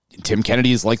 Tim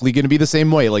Kennedy is likely going to be the same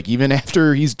way. Like even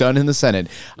after he's done in the Senate,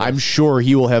 I'm sure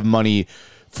he will have money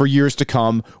for years to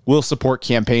come. Will support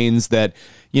campaigns that,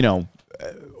 you know,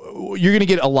 you're going to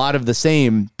get a lot of the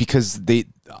same because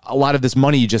a lot of this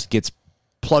money just gets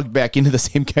plugged back into the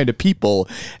same kind of people,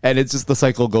 and it's just the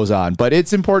cycle goes on. But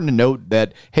it's important to note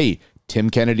that, hey,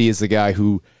 Tim Kennedy is the guy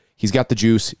who he's got the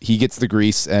juice, he gets the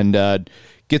grease, and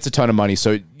gets a ton of money.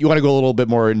 So you want to go a little bit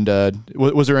more into,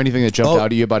 was there anything that jumped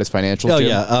out at you about his financials?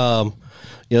 Jim?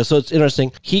 Yeah. So it's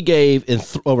interesting. He gave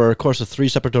over a course of 3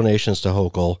 separate donations to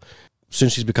Hochul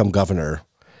since he's become governor,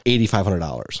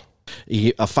 $8,500,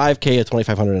 a 5K, a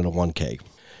 2,500, and a 1K.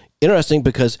 Interesting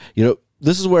because, you know,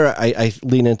 this is where I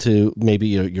lean into maybe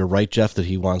you're right, Geoff, that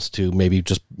he wants to maybe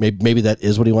that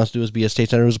is what he wants to do, is be a state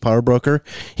senator as a power broker.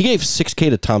 He gave $6K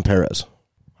to Tom Perez.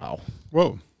 Wow.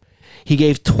 Whoa. He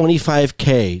gave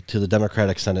 $25K to the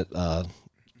Democratic Senate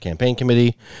campaign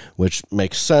committee, which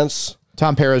makes sense.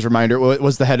 Tom Perez, reminder,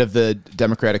 was the head of the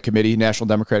Democratic Committee, National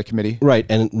Democratic Committee. Right,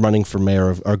 and running for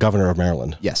governor of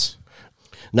Maryland. Yes.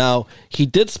 Now, he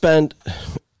did spend,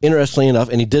 interestingly enough,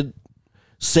 and he did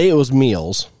say it was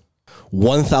meals,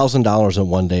 $1,000 in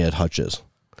one day at Hutch's.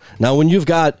 Now, when you've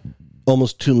got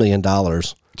almost $2 million.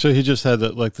 So he just had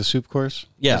the soup course?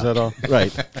 Yeah. Is that all?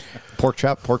 Right. Pork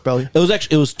chop, pork belly?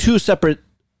 It was 2 separate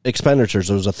expenditures.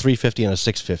 There was a $350 and a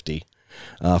 $650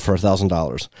 for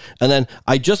 $1,000. And then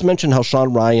I just mentioned how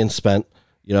Sean Ryan spent,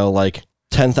 like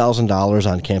 $10,000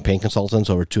 on campaign consultants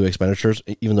over 2 expenditures,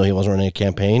 even though he wasn't running a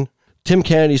campaign. Tim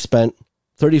Kennedy spent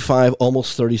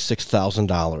almost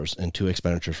 $36,000 in 2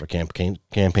 expenditures for campaign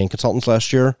consultants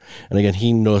last year. And again,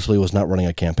 he noticeably was not running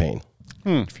a campaign.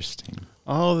 Interesting.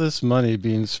 All this money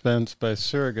being spent by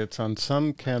surrogates on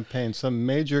some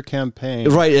major campaign,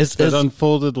 right? That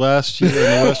unfolded last year in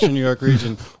the Western New York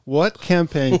region. What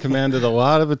campaign commanded a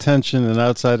lot of attention and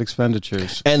outside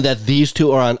expenditures? And that these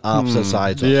two are on opposite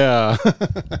sides of. Yeah.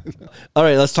 All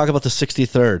right, let's talk about the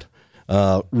 63rd.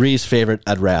 Ree's favorite,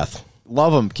 Ed Rath.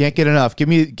 Love him. Can't get enough. Give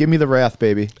me the Rath,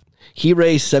 baby. He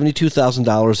raised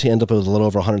 $72,000. He ended up with a little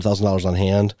over $100,000 on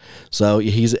hand. So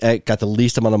he's got the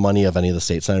least amount of money of any of the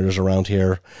state senators around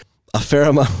here. A fair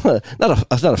amount,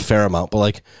 not a fair amount,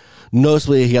 but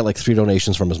noticeably he got 3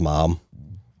 donations from his mom.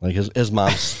 His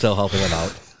mom's still helping him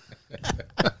out.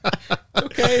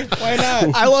 Okay, why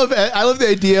not? I love the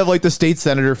idea of the state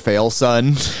senator fail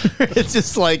son. It's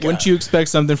just wouldn't you expect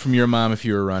something from your mom if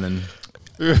you were running?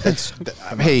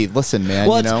 Hey, listen, man.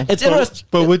 Well, it's interesting.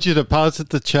 But would you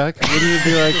deposit the check?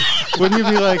 Wouldn't you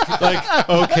be like,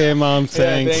 okay, mom,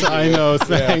 thanks. Thank I know,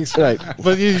 thanks. Yeah. Right.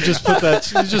 But you just put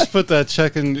that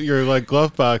check in your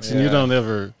glove box, and you don't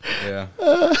ever. Yeah.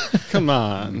 Come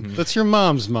on, that's your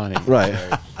mom's money. Right.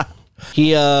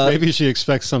 He maybe she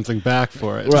expects something back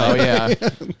for it. Right.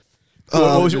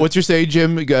 Oh yeah. What's your say,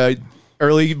 Jim?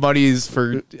 Early money is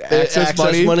for access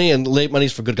money. And late money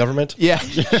is for good government. Yeah.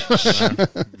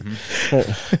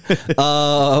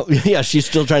 Yeah, she's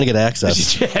still trying to get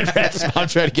access. I'm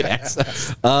trying to get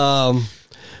access.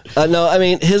 No, I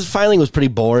mean, his filing was pretty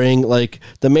boring.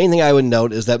 The main thing I would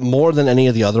note is that more than any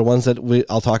of the other ones that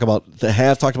I'll talk about, that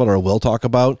have talked about or will talk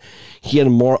about, he had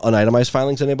more unitemized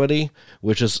filings than anybody,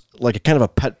 which is a kind of a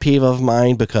pet peeve of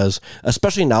mine, because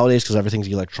especially nowadays, because everything's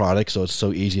electronic, so it's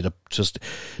so easy to just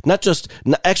not just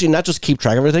keep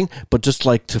track of everything, but just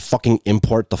to fucking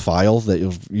import the file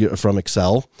that from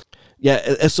Excel.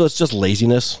 Yeah, so it's just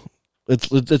laziness.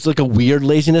 It's a weird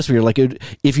laziness where you're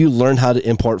if you learn how to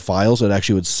import files, it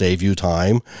actually would save you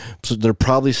time. So they're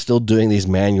probably still doing these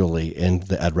manually in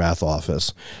the Ed Rath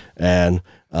office, and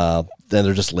then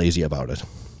they're just lazy about it.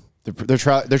 They're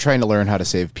trying to learn how to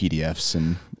save PDFs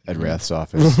in Ed Rath's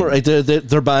office. Right,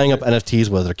 they're buying up NFTs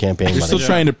with their campaign They're money. still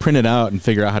trying to print it out and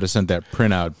figure out how to send that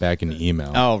printout back in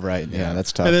email. Oh, right. Yeah,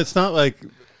 that's tough. And it's not like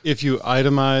if you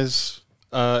itemize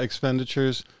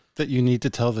expenditures that you need to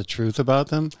tell the truth about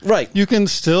them. Right. You can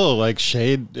still like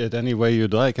shade it any way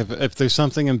you'd like. If there's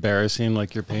something embarrassing,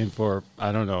 like you're paying for,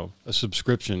 I don't know, a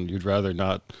subscription you'd rather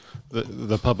not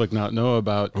the public not know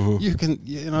about, you can,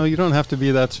 you don't have to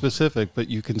be that specific, but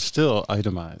you can still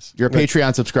itemize. You're a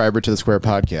Patreon subscriber to the Square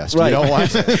Podcast. Right. You don't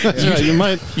want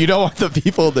you don't want the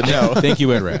people to know. Thank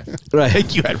you, Ed Rath. Right.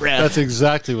 Thank you, Ed Rath. That's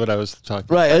exactly what I was talking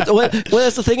about. Right. Well,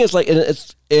 that's the thing is like,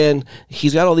 and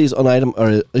he's got all these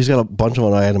he's got a bunch of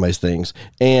unitemized things,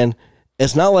 and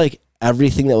it's not like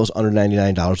everything that was under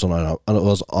 $99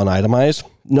 was unitemized.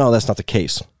 No, that's not the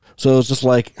case. So it's just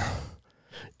like,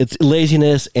 it's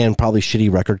laziness and probably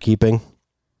shitty record keeping.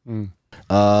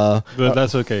 But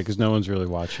that's okay because no one's really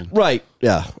watching. Right.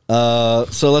 Yeah.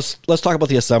 So let's talk about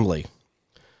the assembly.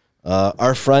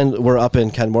 Our friend, we're up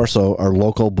in Kenmore, so our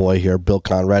local boy here, Bill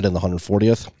Conrad, in the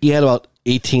 140th. He had about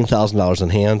 $18,000 in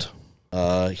hand.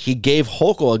 He gave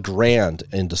Hochul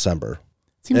 $1,000 in December.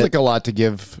 Seems like a lot to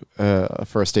give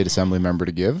for a state assembly member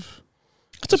to give.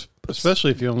 Especially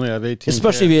if you only have 18.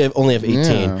 Especially if you only have 18.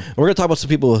 Yeah. We're going to talk about some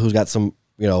people who's got some,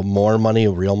 more money,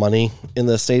 real money in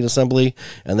the state assembly,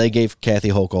 and they gave Kathy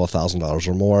Hochul $1,000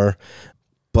 or more.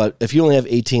 But if you only have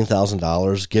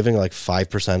 $18,000, giving like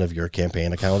 5% of your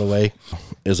campaign account away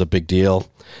is a big deal.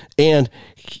 And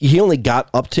he only got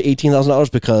up to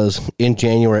 $18,000 because in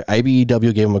January,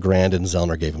 IBEW gave him $1,000 and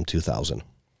Zellner gave him $2,000.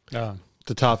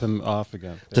 To top him off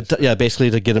again.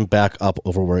 Basically to get him back up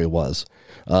over where he was,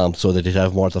 so that he'd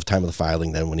have more at the time of the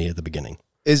filing than when he had the beginning.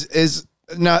 Is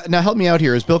now help me out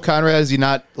here. Is Bill Conrad, is he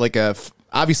not like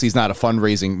obviously he's not a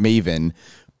fundraising maven,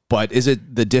 but is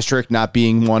it the district not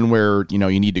being one where,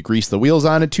 you need to grease the wheels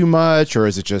on it too much, or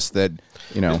is it just that,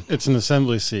 It's an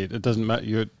assembly seat. It doesn't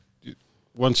matter.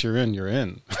 Once you're in, you're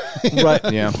in. Right.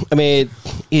 Yeah. I mean,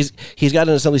 he's got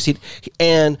an assembly seat,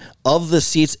 and of the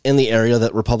seats in the area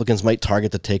that Republicans might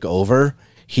target to take over,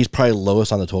 he's probably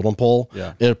lowest on the totem pole.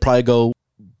 Yeah. It'd probably go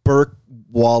Burke,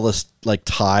 Wallace, like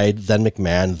tied, then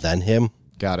McMahon, then him.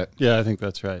 Got it. Yeah, I think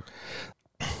that's right.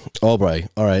 Oh, boy.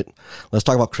 All right. Let's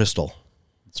talk about Crystal.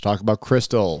 Let's talk about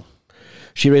Crystal.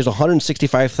 She raised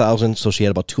 $165,000, so she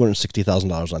had about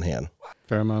 $260,000 on hand.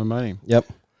 Fair amount of money. Yep.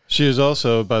 She is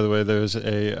also, by the way, there's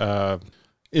a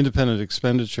independent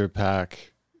expenditure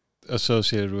PAC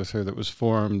associated with her that was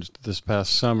formed this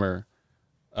past summer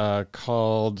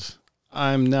called,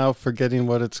 I'm now forgetting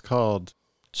what it's called.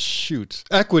 Shoot.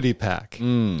 Equity PAC.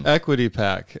 Equity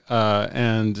PAC.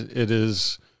 And it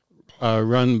is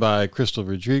run by Crystal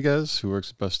Rodriguez, who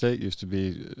works at Buff State, used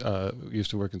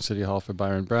to work in City Hall for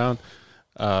Byron Brown.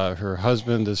 Her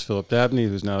husband is Philip Dabney,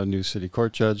 who's now a new city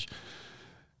court judge.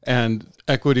 And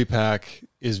Equity PAC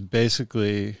is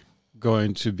basically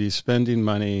going to be spending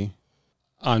money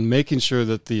on making sure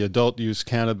that the adult use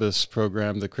cannabis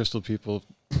program that Crystal People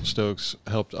Stokes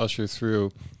helped usher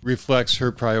through reflects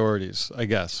her priorities, I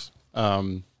guess,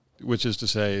 which is to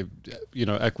say,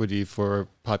 equity for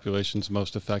populations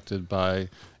most affected by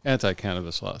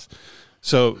anti-cannabis laws.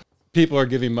 So people are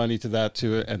giving money to that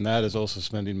too, and that is also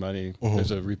spending money. There's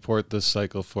a report this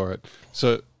cycle for it.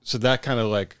 So that kind of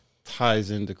like ties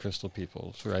into Crystal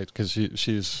People, right? Because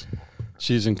she's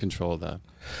in control of that.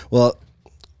 Well,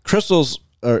 Crystal's.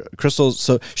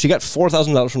 So she got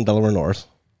 $4,000 from Delaware North.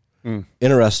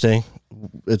 Interesting.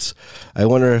 I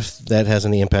wonder if that has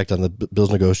any impact on the bill's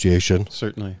negotiation.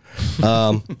 Certainly.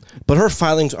 But her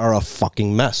filings are a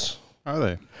fucking mess. Are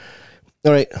they?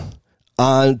 All right.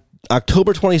 On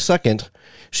October 22nd,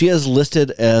 she has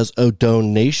listed as a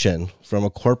donation from a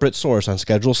corporate source on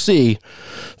Schedule C,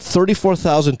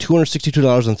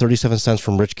 $34,262.37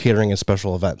 from Rich Catering and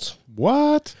Special Events.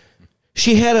 What?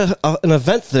 She had an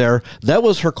event there. That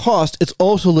was her cost. It's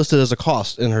also listed as a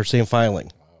cost in her same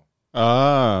filing.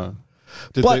 So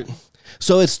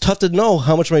it's tough to know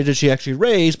how much money did she actually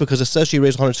raise, because it says she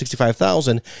raised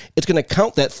 $165,000. It's going to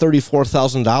count that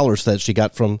 $34,000 that she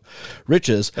got from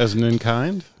Rich's as an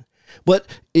in-kind? But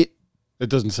it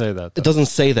doesn't say that, though. It doesn't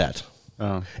say that.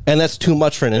 Oh. And that's too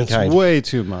much for an in-kind. It's way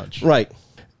too much. Right.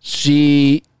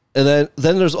 And then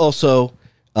there's also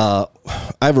I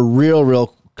have a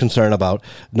real concern about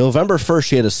November 1st.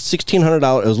 She had a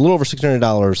 $1,600. It was a little over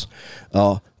 $1,600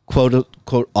 quote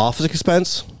unquote office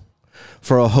expense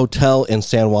for a hotel in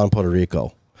San Juan, Puerto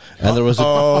Rico, and there was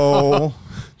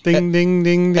ding ding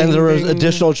ding, and there was ding.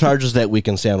 additional charges that week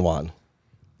in San Juan.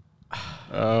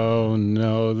 Oh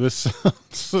no! This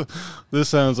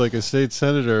sounds like a state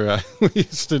senator we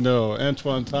used to know,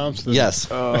 Antoine Thompson. Yes.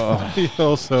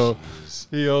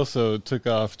 He also took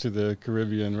off to the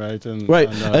Caribbean, right? And Right,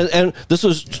 on, and this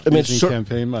was,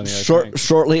 campaign money.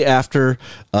 Shortly after,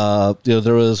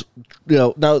 there was,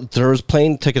 now there was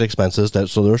plane ticket expenses,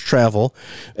 so there was travel,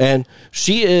 and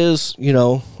she is,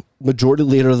 majority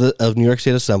leader of New York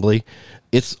State Assembly.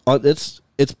 It's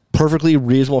perfectly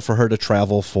reasonable for her to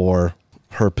travel for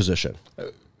her position.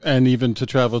 And even to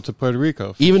travel to Puerto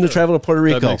Rico. Even to travel to Puerto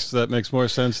Rico. That makes more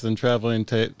sense than traveling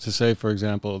to say, for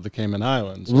example, the Cayman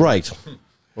Islands. Right.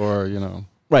 Or,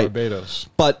 right. Barbados.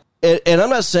 But, and I'm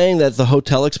not saying that the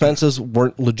hotel expenses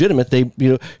weren't legitimate.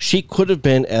 She could have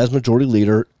been, as majority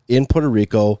leader, in Puerto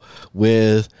Rico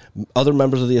with other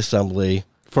members of the assembly.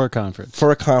 For a conference.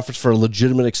 For a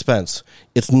legitimate expense.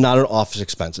 It's not an office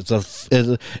expense.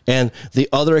 And the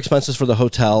other expenses for the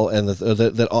hotel and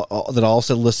that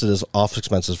also listed as office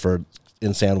expenses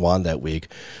in San Juan that week.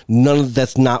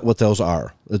 That's not what those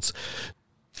are.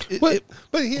 But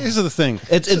here's the thing.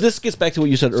 This gets back to what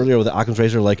you said earlier with the Occam's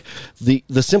razor. Like the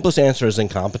simplest answer is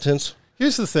incompetence.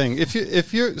 Here's the thing: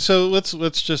 so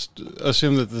let's just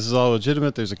assume that this is all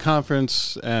legitimate. There's a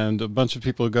conference, and a bunch of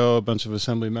people go, a bunch of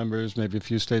assembly members, maybe a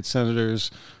few state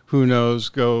senators, who knows,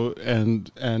 go,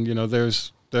 and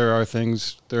there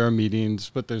are meetings,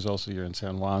 but there's also, you're in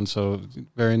San Juan, so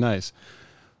very nice.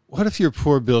 What if you're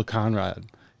poor Bill Conrad,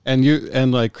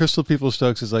 and like Crystal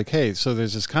Peoples-Stokes is like, hey, so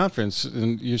there's this conference,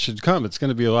 and you should come. It's going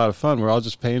to be a lot of fun. We're all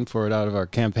just paying for it out of our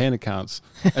campaign accounts,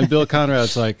 and Bill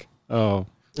Conrad's like, oh.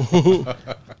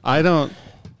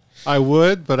 I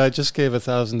would, but I just gave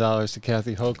 $1,000 to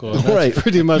Kathy Hochul. And that's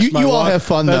pretty much you all have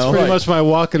fun, that's though. That's pretty much my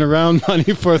walking around money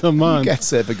for the month. You guys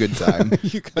have a good time.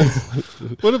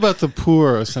 What about the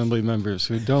poor assembly members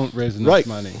who don't raise enough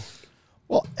money?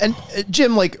 Well, and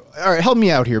Jim, all right, help me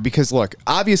out here, because look,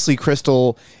 obviously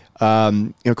Crystal,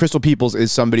 Crystal Peoples is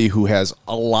somebody who has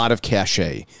a lot of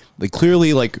cachet.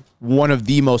 Clearly, one of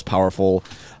the most powerful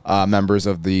members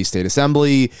of the state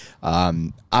assembly.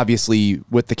 Obviously,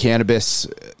 with the cannabis,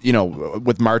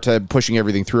 with Marta pushing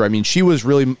everything through. I mean, she was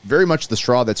really very much the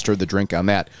straw that stirred the drink on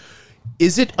that.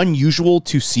 Is it unusual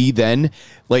to see then,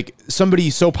 somebody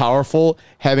so powerful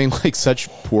having such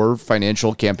poor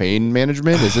financial campaign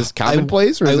management? Is this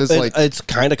commonplace, or is this it's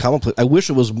kind of commonplace? I wish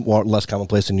it was less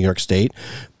commonplace in New York State,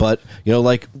 but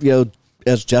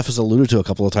as Geoff has alluded to a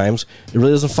couple of times, it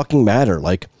really doesn't fucking matter.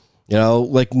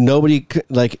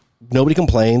 Nobody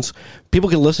complains. People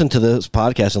can listen to this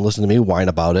podcast and listen to me whine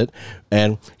about it.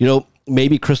 And,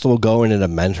 maybe Crystal will go in and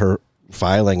amend her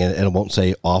filing and it won't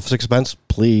say office expense,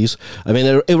 please. I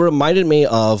mean, it reminded me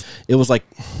of, it was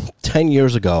 10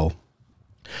 years ago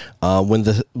when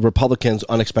the Republicans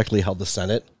unexpectedly held the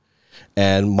Senate.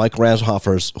 And Mike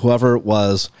Ranshofer's, whoever it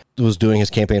was doing his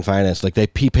campaign finance,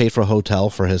 he paid for a hotel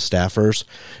for his staffers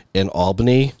in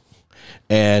Albany,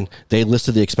 and they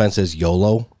listed the expense as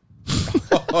YOLO.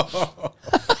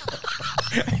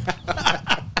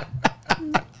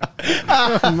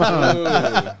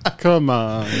 Come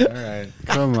on. All right.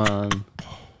 Come on.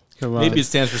 Maybe it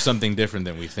stands for something different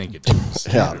than we think it does.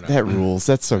 Yeah, that rules.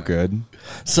 That's so good.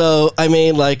 So, I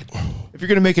mean, if you're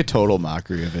going to make a total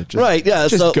mockery of it,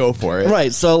 just go for it.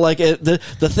 Right. So,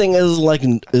 the thing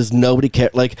is nobody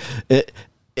cares.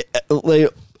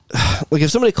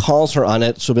 If somebody calls her on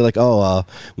it, she'll be like, oh,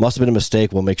 must have been a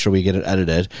mistake. We'll make sure we get it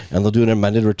edited. And they'll do an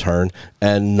amended return,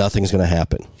 and nothing's going to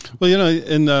happen. Well,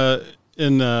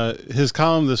 in his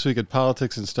column this week at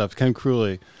Politics and Stuff, Ken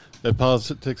Crewley at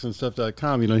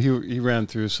politicsandstuff.com, he ran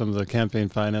through some of the campaign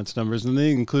finance numbers, and they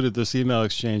included this email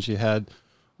exchange he had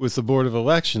with the Board of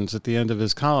Elections at the end of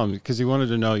his column, because he wanted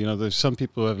to know, there's some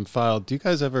people who haven't filed. Do you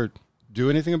guys ever do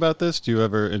anything about this? Do you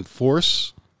ever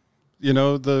enforce,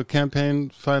 the campaign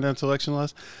finance election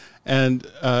laws? And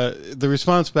the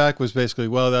response back was basically,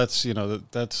 well, that's,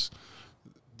 that's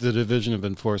the Division of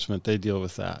Enforcement. They deal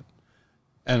with that.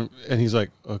 And he's like,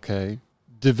 okay,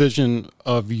 division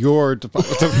of your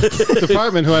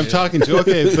department who I'm talking to.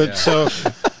 Okay, but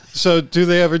so do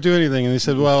they ever do anything? And they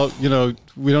said, well,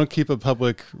 we don't keep a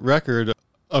public record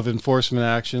of enforcement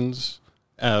actions,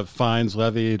 fines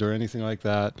levied or anything like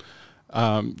that.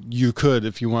 You could,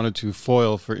 if you wanted to,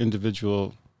 foil for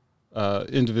individual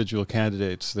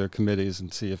candidates, their committees,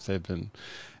 and see if they've been.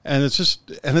 And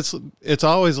it's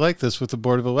always like this with the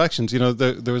Board of Elections.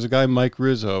 There was a guy, Mike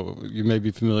Rizzo. You may be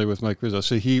familiar with Mike Rizzo.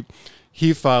 So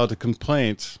he filed a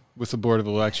complaint with the Board of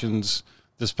Elections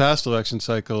this past election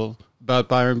cycle about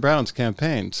Byron Brown's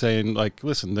campaign, saying,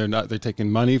 listen, they're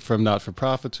taking money from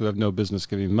not-for-profits who have no business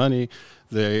giving money.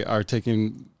 They are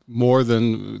taking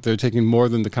they're taking more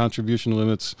than the contribution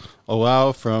limits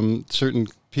allow from certain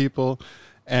people,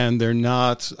 and they're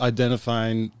not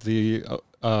identifying the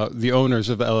owners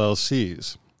of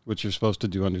LLCs, which you're supposed to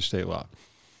do under state law.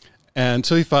 And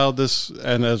so he filed this,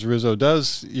 and as Rizzo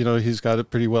does, he's got it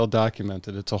pretty well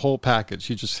documented. It's a whole package.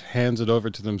 He just hands it over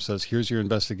to them, says, here's your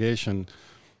investigation.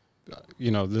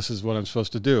 This is what I'm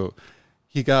supposed to do.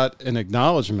 He got an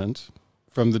acknowledgement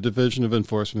from the Division of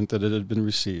Enforcement that it had been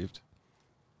received.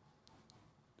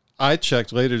 I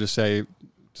checked later to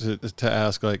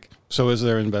ask, so is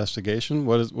there an investigation?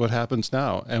 What happens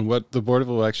now? And what the Board of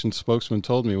Elections spokesman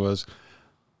told me was,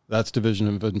 that's Division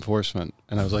of Enforcement.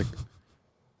 And I was like,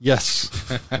 yes,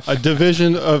 a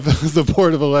division of the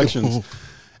Board of Elections.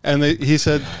 And he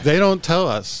said, they don't tell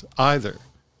us either.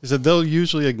 He said, they'll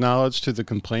usually acknowledge to the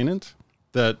complainant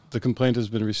that the complaint has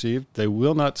been received. They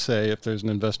will not say if there's an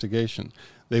investigation.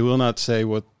 They will not say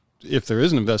if there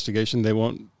is an investigation, they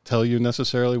won't tell you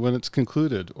necessarily when it's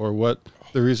concluded or what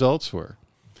the results were.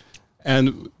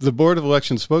 And the Board of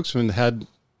Elections spokesman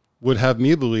would have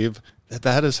me believe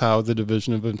that is how the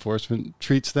Division of Enforcement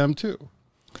treats them too.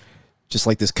 Just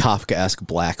like this Kafkaesque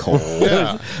black hole.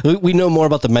 Yeah. We know more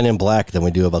about the Men in Black than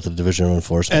we do about the Division of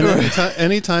Enforcement. And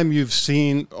anytime you've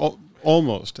seen,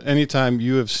 almost anytime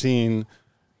you have seen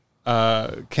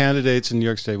candidates in New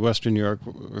York State, Western New York,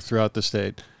 or throughout the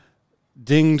state,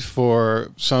 dinged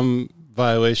for some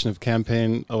violation of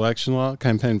campaign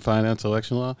finance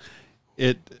election law,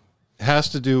 it has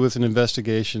to do with an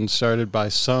investigation started by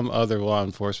some other law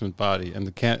enforcement body, and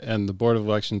the Board of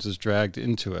Elections is dragged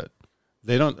into it.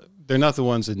 They're not the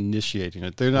ones initiating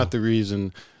it. They're not the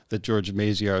reason that George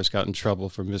Maziarz got in trouble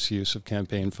for misuse of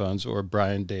campaign funds, or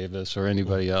Brian Davis, or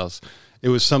anybody else. It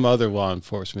was some other law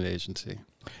enforcement agency.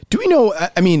 Do we know,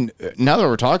 now that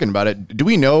we're talking about it, do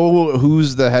we know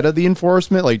who's the head of the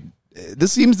enforcement?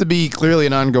 This seems to be clearly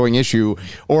an ongoing issue,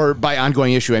 or by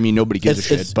ongoing issue, I mean nobody gives a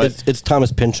shit. But it's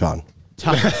Thomas Pynchon.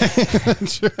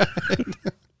 That's right.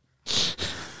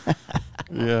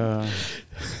 Yeah.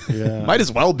 Might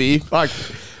as well be. Fuck.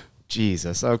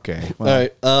 Jesus. Okay. Well. All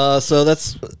right. So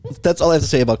that's all I have to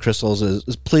say about crystals.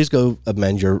 Is please go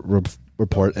amend your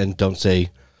report and don't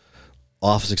say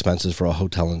office expenses for a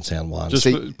hotel in San Juan. Just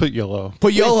put YOLO.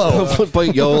 Put YOLO.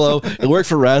 Put YOLO. It worked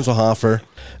for Ransel-Hofer.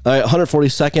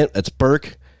 142nd. It's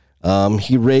Burke.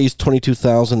 He raised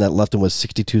 $22,000. That left him with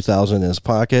 $62,000 in his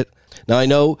pocket. Now I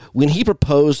know when he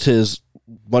proposed his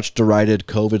much derided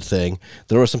COVID thing,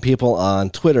 there were some people on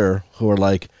Twitter who were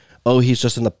like, "Oh, he's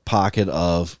just in the pocket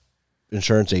of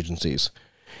insurance agencies."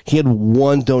 He had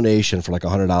one donation for like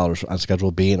 $100 on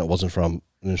Schedule B, and it wasn't from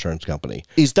an insurance company.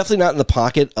 He's definitely not in the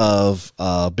pocket of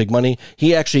big money.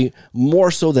 He actually, more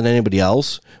so than anybody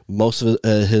else, most of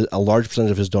a large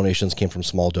percentage of his donations came from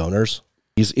small donors.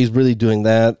 He's really doing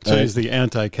that. So he's the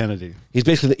anti-Kennedy. He's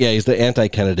basically he's the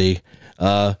anti-Kennedy.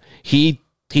 He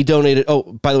donated. Oh,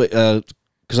 by the way,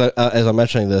 because as I'm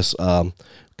mentioning this,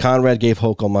 Conrad gave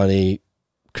Hochul money.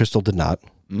 Crystal did not.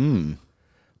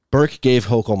 Burke gave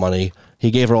Hochul money.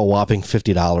 He gave her a whopping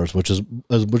 $50,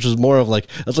 which is more of like,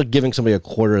 that's like giving somebody a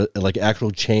quarter, like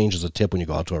actual change as a tip when you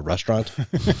go out to a restaurant.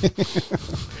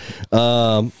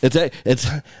 I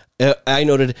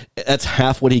noted that's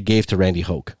half what he gave to Randy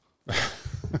Hoke.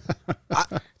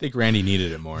 I think Randy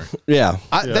needed it more. Yeah.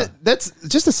 That's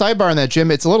just a sidebar on that,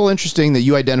 Jim. It's a little interesting that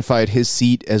you identified his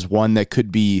seat as one that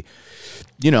could be,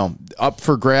 up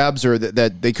for grabs, or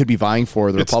that they could be vying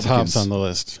for the Republicans. Tops on the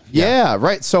list. Yeah,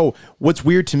 right. So what's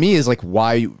weird to me is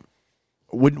why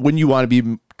wouldn't you want to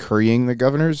be currying the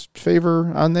governor's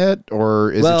favor on that,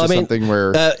 or is it just something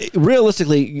where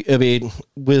realistically,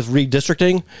 with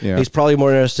redistricting, he's probably more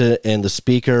interested in the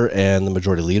speaker and the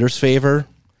majority leader's favor.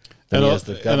 And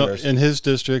in his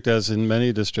district, as in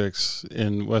many districts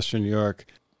in Western New York,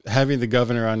 having the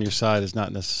governor on your side is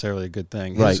not necessarily a good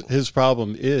thing. His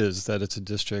problem is that it's a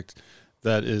district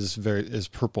that is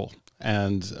purple,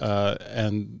 and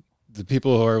the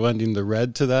people who are lending the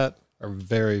red to that are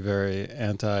very, very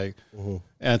anti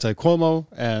Cuomo,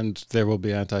 and there will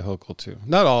be anti Hochul too.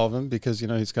 Not all of them, because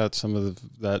he's got some of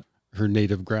her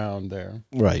native ground there,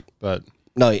 right? But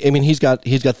no, he's got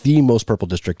the most purple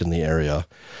district in the area.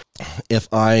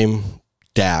 If I'm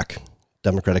DAC,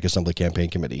 Democratic Assembly Campaign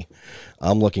Committee,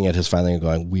 I'm looking at his filing and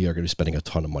going, we are going to be spending a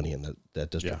ton of money in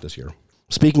that district this year.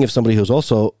 Speaking of somebody who's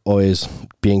also always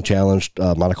being challenged,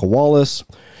 Monica Wallace,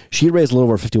 she raised a little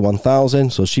over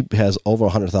 $51,000, so she has over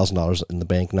 $100,000 in the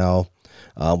bank now,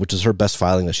 which is her best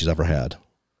filing that she's ever had.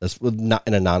 That's not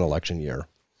in a non-election year.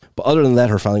 But other than that,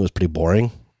 her filing was pretty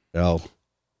boring. I don't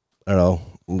know.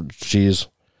 She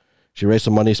raised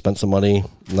some money, spent some money.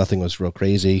 Nothing was real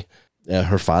crazy.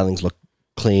 Her filings look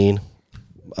clean.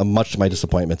 much to my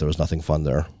disappointment, there was nothing fun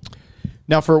there.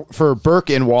 Now, for Burke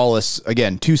and Wallace,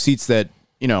 again, two seats that,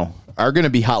 are going to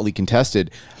be hotly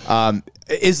contested.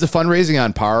 Is the fundraising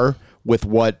on par with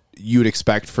what you'd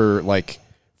expect for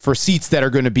seats that are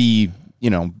going to be,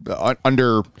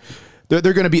 under,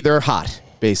 they're hot,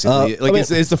 basically.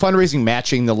 Is the fundraising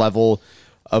matching the level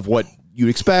of what you'd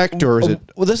expect, or is it?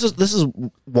 Well, this is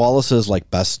Wallace's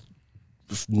best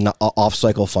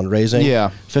off-cycle fundraising. Yeah.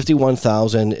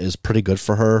 51,000 is pretty good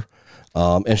for her.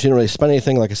 And she didn't really spend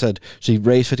anything. Like I said, she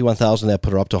raised 51,000. That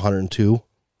put her up to 102.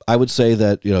 I would say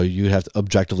that, you have to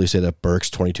objectively say that Burke's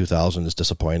 22,000 is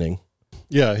disappointing.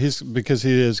 Yeah, because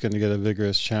he is going to get a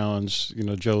vigorous challenge.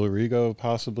 Joe Larigo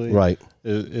possibly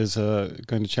is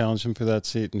going to challenge him for that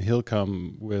seat, and he'll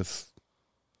come with,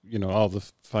 all the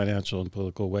financial and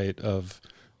political weight of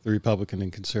the Republican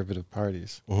and conservative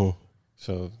parties. Mm-hmm.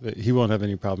 So he won't have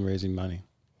any problem raising money.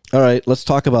 All right, let's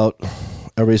talk about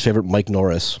everybody's favorite Mike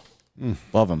Norris.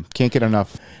 Love him. Can't get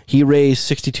enough. He raised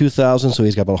 62,000, so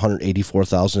he's got about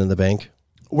 184,000 in the bank.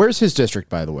 Where's his district,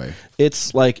 by the way?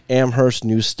 It's Amherst,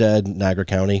 Newstead, Niagara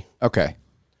County. Okay.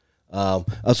 So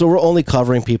we're only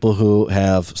covering people who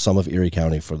have some of Erie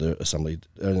County for the Assembly,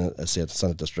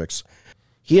 Senate districts.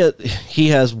 He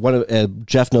has one of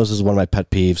Geoff knows this is one of my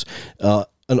pet peeves.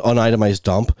 An unitemized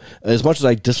dump. As much as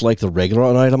I dislike the regular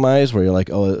unitemized, where you're like,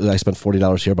 oh, I spent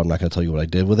 $40 here, but I'm not going to tell you what I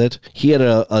did with it. He had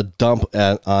a dump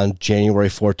on January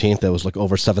 14th that was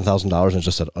over $7,000 and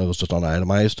just said it was just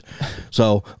unitemized.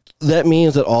 So that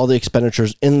means that all the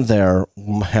expenditures in there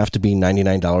have to be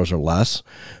 $99 or less.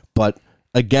 But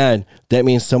again, that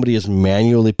means somebody is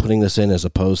manually putting this in as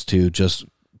opposed to just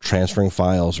transferring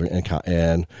files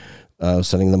and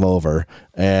sending them over,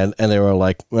 and they were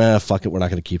like, fuck it, we're not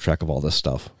going to keep track of all this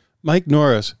stuff. Mike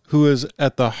Norris, who is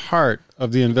at the heart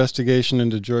of the investigation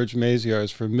into George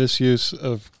Maziarz for misuse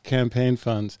of campaign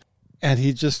funds, and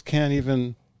he just can't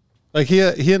even, he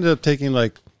ended up taking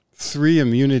 3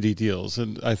 immunity deals,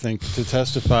 and I think, to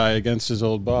testify against his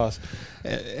old boss,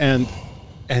 and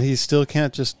he still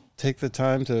can't just take the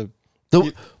time to.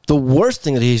 The worst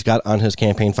thing that he's got on his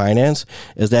campaign finance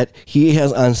is that he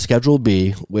has on Schedule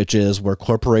B, which is where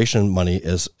corporation money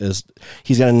is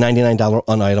he's got a $99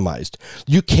 unitemized.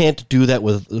 You can't do that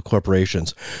with the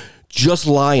corporations. Just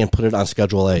lie and put it on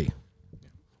Schedule A.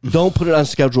 Don't put it on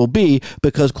Schedule B,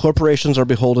 because corporations are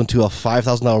beholden to a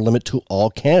 $5,000 limit to all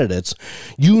candidates.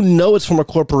 It's from a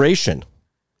corporation.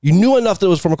 You knew enough that it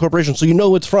was from a corporation, so you know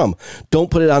who it's from.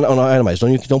 Don't put it on itemized.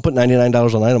 Don't put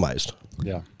 $99 on itemized.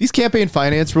 Yeah. These campaign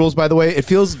finance rules, by the way, it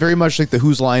feels very much like the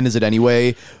whose line is it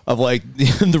anyway of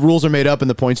the rules are made up and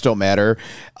the points don't matter.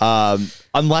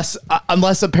 Unless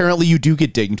apparently you do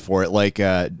get dinged for it, like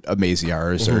a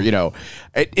Maziarz or,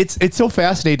 it's so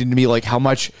fascinating to me, how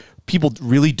much people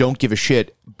really don't give a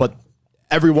shit, but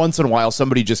every once in a while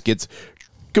somebody just gets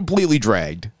completely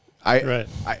dragged.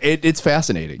 It's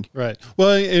fascinating. Right.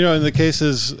 Well, in the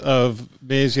cases of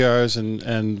Maziarz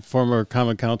and former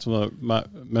Common Council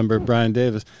member Brian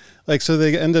Davis, so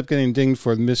they end up getting dinged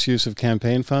for misuse of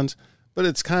campaign funds, but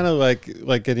it's kind of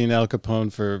like getting Al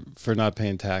Capone for not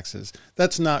paying taxes.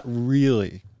 That's not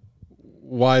really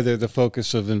why they're the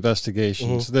focus of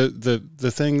investigations.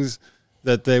 The things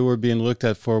that they were being looked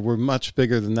at for were much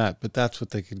bigger than that, but that's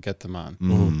what they could get them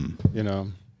on. All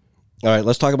right,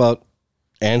 let's talk about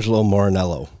Angelo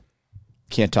Morinello.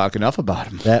 Can't talk enough about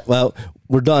him. Well,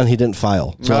 we're done. He didn't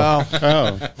file. So.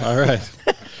 All right.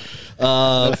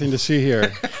 Nothing to see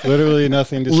here. Literally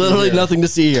nothing to see here. Literally nothing to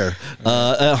see here.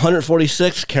 At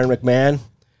 146, Karen McMahon,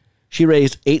 she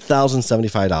raised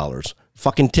 $8,075.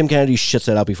 Fucking Tim Kennedy shits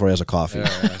that out before he has a coffee.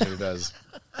 Yeah, he does.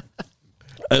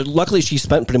 Luckily, she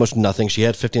spent pretty much nothing. She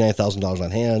had $59,000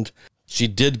 on hand. She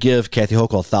did give Kathy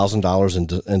Hochul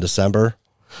 $1,000 in December.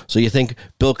 So you think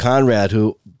Bill Conrad,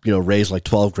 who raised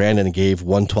 $12,000 and gave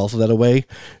 1/12 of that away,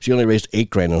 she only raised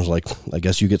 $8,000 and was like, I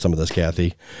guess you get some of this,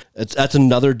 Kathy. That's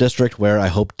another district where I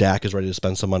hope Dak is ready to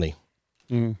spend some money.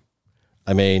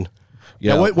 I mean,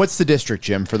 what's the district,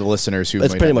 Jim, for the listeners who?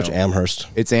 It's pretty much Amherst.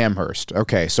 It's Amherst.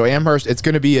 Okay, so Amherst, it's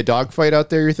going to be a dogfight out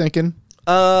there. You're thinking?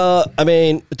 I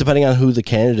mean, depending on who the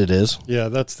candidate is. Yeah,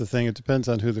 that's the thing. It depends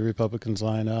on who the Republicans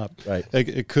line up. Right.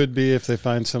 It could be if they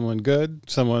find someone good,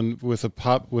 someone with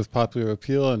with popular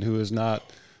appeal and who is not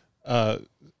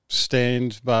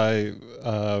stained by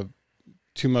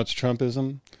too much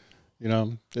Trumpism.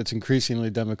 It's increasingly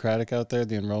Democratic out there.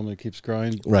 The enrollment keeps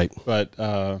growing. Right. But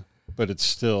it's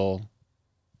still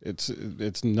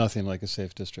it's nothing like a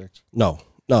safe district. No,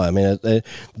 I mean,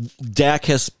 Dak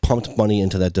has pumped money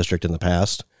into that district in the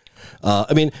past.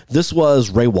 I mean, this was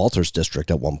Ray Walter's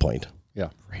district at one point.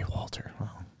 Yeah, Ray Walter. Wow.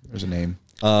 There's a name.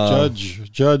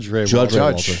 Judge Ray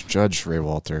Walter. Judge Ray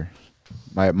Walter.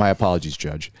 My apologies,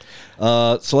 Judge.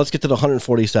 So let's get to the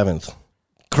 147th.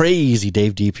 Crazy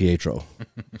Dave DiPietro.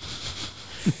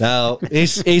 Now,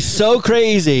 he's so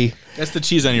crazy. That's the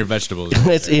cheese on your vegetables.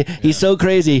 He's so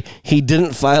crazy. He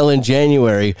didn't file in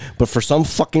January, but for some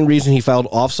fucking reason, he filed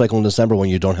off cycle in December when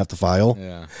you don't have to file.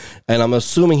 Yeah. And I'm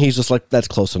assuming he's just like, that's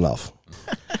close enough.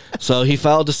 So he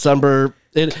filed December,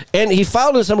 and he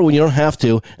filed in December when you don't have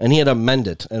to, and he had to amend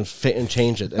it and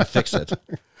change it and fix it.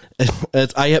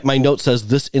 My note says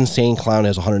this insane clown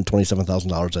has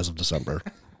 $127,000 as of December.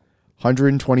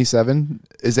 127.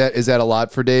 Is that a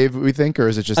lot for Dave, we think, or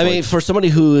is it just I mean, for somebody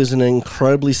who is in an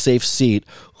incredibly safe seat,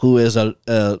 who is a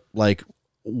like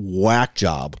whack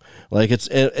job, like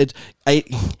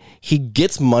he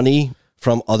gets money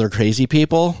from other crazy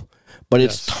people, but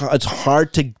it's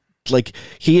hard to, like,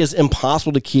 he is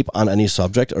impossible to keep on any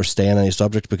subject or stay on any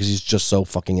subject because he's just so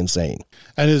fucking insane.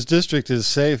 And his district is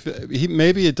safe.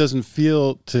 Maybe it doesn't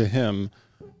feel to him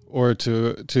or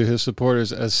to his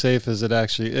supporters as safe as it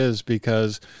actually is,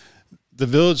 because the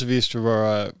village of East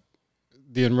Aurora,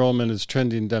 the enrollment is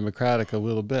trending Democratic a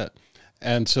little bit.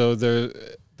 And so there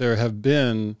have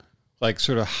been like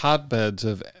sort of hotbeds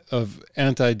of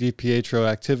anti-DiPietro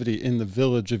activity in the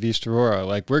village of East Aurora.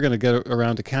 Like, we're going to get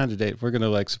around a candidate. We're going to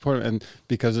like support him. And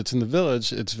because it's in the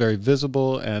village, it's very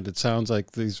visible, and it sounds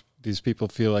like these people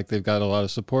feel like they've got a lot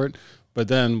of support. But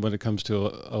then when it comes to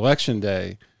election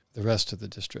day, the rest of the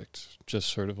district just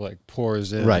sort of like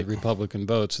pours in Republican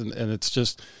votes. And it's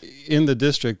just, in the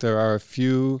district, there are a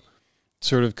few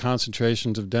sort of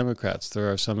concentrations of Democrats.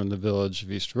 There are some in the village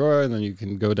of East Aurora, and then you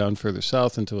can go down further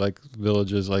south into like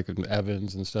villages like in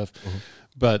Evans and stuff. Mm-hmm.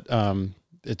 But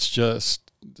it's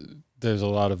just, there's a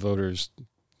lot of voters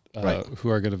who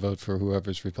are going to vote for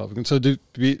whoever's Republican. So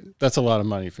that's a lot of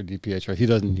money for DiPietro. He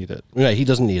doesn't need it. Yeah, he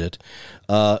doesn't need it.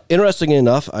 Interestingly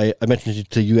enough, I mentioned it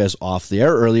to you guys off the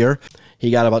air earlier. He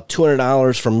got about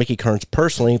 $200 from Mickey Kearns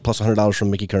personally, plus $100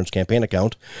 from Mickey Kearns' campaign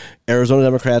account. Arizona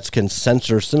Democrats can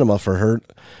censor Cinema for her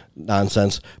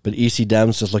nonsense, but EC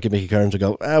Dems just look at Mickey Kearns and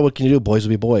go, what can you do? Boys will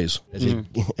be boys.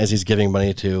 As he's giving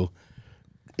money to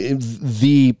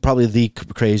probably the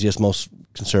craziest, most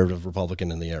conservative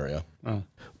Republican in the area. Oh.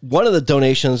 One of the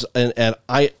donations, and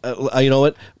I you know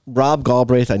what, Rob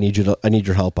Galbraith, I need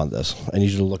your help on this. I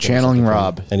need you to look channeling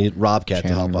Rob. I need Rob Cat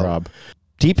to help out.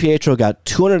 DiPietro got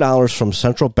 $200 from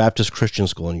Central Baptist Christian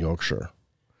School in Yorkshire.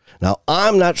 Now,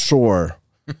 I'm not sure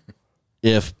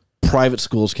if private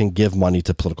schools can give money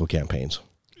to political campaigns.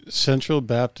 Central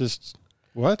Baptist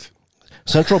what?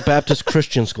 Central Baptist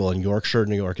Christian School in Yorkshire,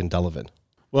 New York, and Delavan.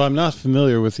 Well, I'm not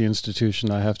familiar with the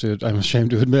institution, I'm ashamed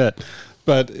to admit.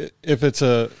 But if it's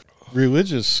a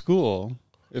religious school,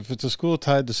 if it's a school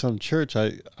tied to some church,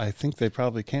 I think they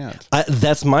probably can't.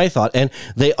 That's my thought. And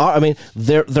they are, I mean,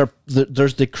 there's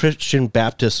the Christian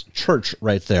Baptist Church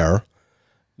right there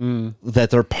that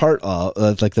they're part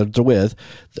of, like they're with.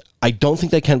 I don't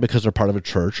think they can because they're part of a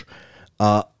church.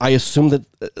 I assume that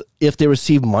if they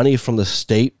receive money from the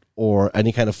state or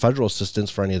any kind of federal assistance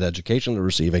for any of the education they're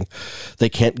receiving, they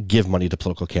can't give money to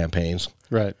political campaigns.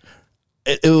 Right.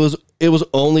 It was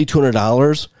only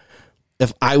 $200.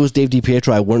 If I was Dave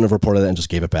DiPietro, I wouldn't have reported that and just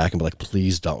gave it back and be like,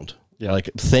 please don't. Yeah, like,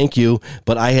 thank you,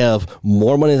 but I have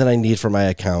more money than I need for my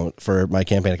account, for my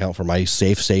campaign account, for my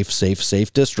safe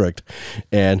district,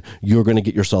 and you're going to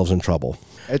get yourselves in trouble.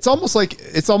 It's almost like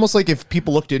if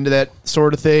people looked into that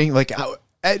sort of thing, like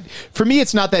for me,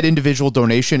 it's not that individual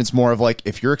donation. It's more of like,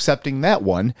 if you're accepting that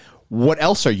one, what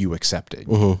else are you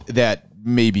accepting that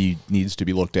maybe needs to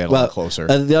be looked at a little closer?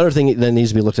 The other thing that needs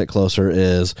to be looked at closer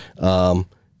is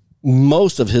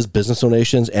most of his business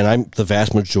donations, and the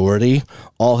vast majority,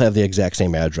 all have the exact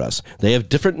same address. They have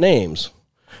different names,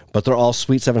 but they're all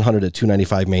Suite 700 at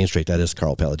 295 Main Street. That is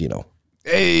Carl Palladino.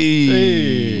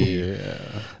 Hey.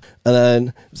 Yeah. And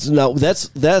then, no, that's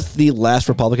the last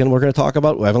Republican we're going to talk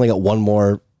about. I've only got one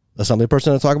more assembly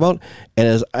person to talk about. And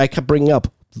as I kept bringing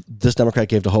up, this Democrat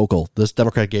gave to Hochul. This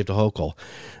Democrat gave to Hochul.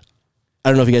 I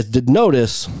don't know if you guys did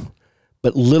notice,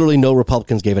 but literally no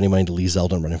Republicans gave any money to Lee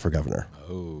Zeldin running for governor.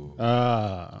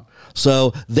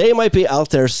 So they might be out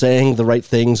there saying the right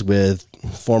things with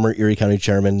former Erie County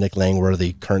Chairman Nick Langworth,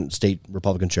 the current state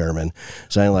Republican chairman,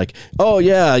 saying like, oh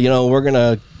yeah, we're going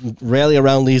to rally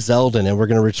around Lee Zeldin and we're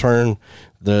going to return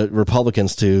the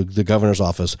Republicans to the governor's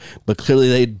office. But clearly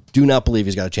they do not believe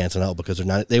he's got a chance in hell because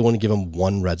they won't give him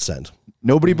one red cent.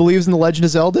 Nobody believes in the legend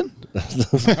of Zeldin?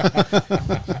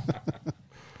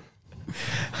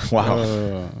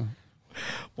 Wow.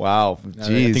 Wow.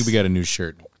 Jeez. I think we got a new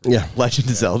shirt. Yeah. Legend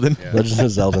of Zeldin. Legend of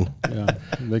Zeldin. Yeah,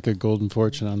 make a golden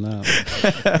fortune on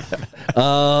that.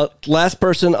 Last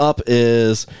person up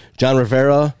is John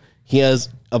Rivera. He has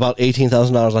about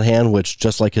 $18,000 on hand, which,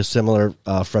 just like his similar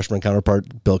freshman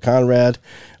counterpart, Bill Conrad,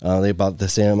 they about the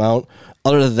same amount.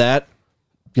 Other than that,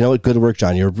 you know what? Good work,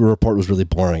 John. Your report was really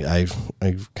boring. I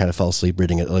kind of fell asleep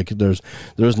reading it. Like there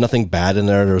was nothing bad in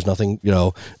there. There was nothing. You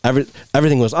know,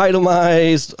 everything was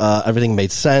itemized. Everything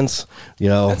made sense. You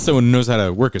know, That's someone who knows how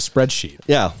to work a spreadsheet.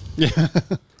 yeah,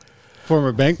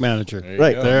 Former bank manager.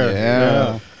 right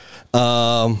There.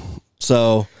 Yeah.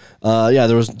 So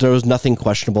there was nothing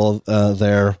questionable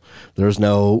there. There was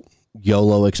no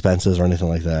YOLO expenses or anything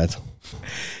like that.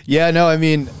 Yeah, no, I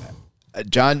mean,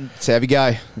 John, savvy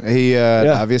guy. He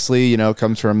obviously, you know,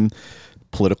 comes from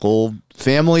political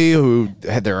family who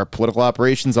had their political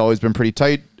operations always been pretty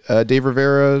tight. Dave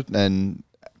Rivera and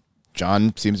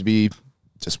John seems to be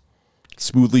just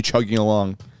smoothly chugging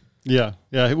along. Yeah.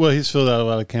 Well, he's filled out a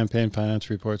lot of campaign finance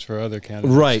reports for other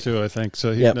candidates Right. too, I think.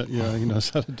 So he, Yep. he knows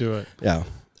how to do it. Yeah,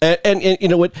 and you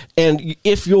know what? And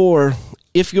if you're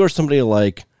somebody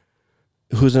like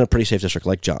who's in a pretty safe district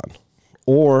like John,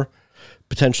 or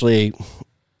potentially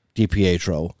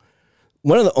DiPietro,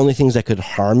 one of the only things that could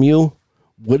harm you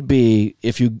would be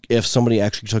if somebody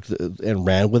actually took and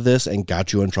ran with this and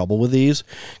got you in trouble with these,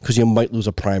 because you might lose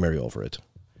a primary over it.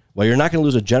 Well, you're not going to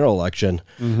lose a general election.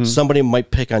 Mm-hmm. Somebody might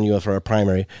pick on you for a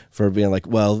primary for being like,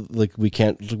 well, like we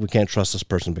can't trust this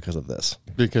person because of this.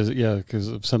 Because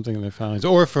of something in their filings,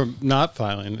 or from not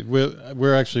filing.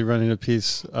 We're actually running a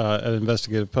piece at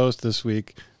Investigative Post this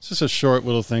week. It's just a short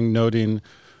little thing noting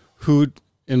who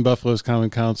in Buffalo's Common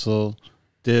Council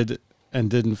did and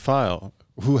didn't file,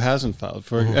 who hasn't filed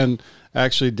for, and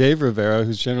actually Dave Rivera,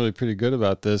 who's generally pretty good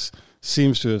about this,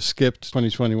 seems to have skipped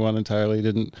 2021 entirely.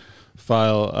 Didn't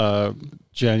file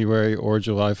January or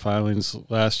July filings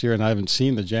last year, and I haven't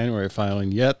seen the January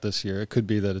filing yet this year. It could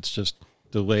be that it's just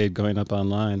delayed going up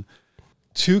online.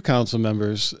 2 council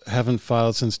members haven't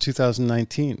filed since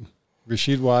 2019.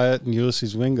 Rashid Wyatt and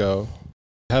Ulysses Wingo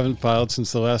haven't filed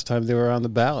since the last time they were on the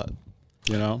ballot.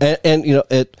 You know, And you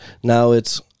know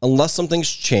it's unless something's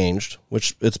changed,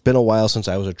 which it's been a while since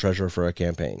I was a treasurer for a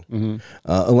campaign.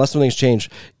 Unless something's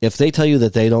changed, if they tell you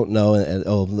that they don't know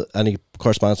and any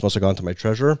correspondence must have gone to my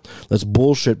treasurer, that's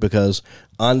bullshit. Because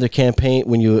on the campaign,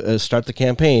 when you start the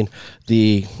campaign,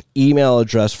 the email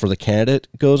address for the candidate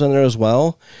goes in there as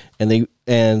well, and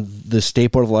the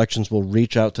State Board of Elections will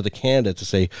reach out to the candidate to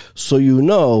say, so you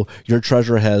know your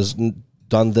treasurer has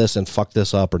done this and fucked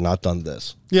this up or not done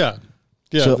this. yeah.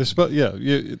 So-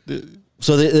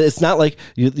 So it's not like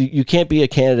you can't be a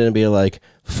candidate and be like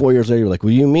 4 years later, you're like,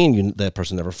 well, you mean that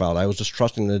person never filed? I was just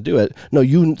trusting them to do it. No,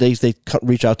 they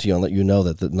reach out to you and let you know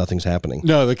that nothing's happening.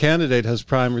 No, the candidate has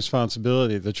prime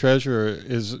responsibility. The treasurer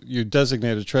you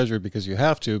designate a treasurer because you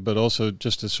have to, but also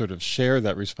just to sort of share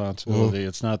that responsibility.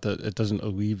 It's not that it doesn't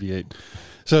alleviate.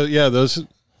 So yeah,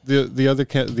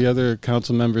 the other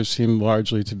council members seem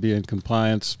largely to be in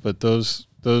compliance, but those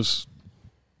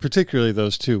particularly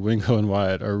those 2, Wingo and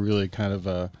Wyatt, are really kind of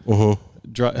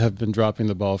have been dropping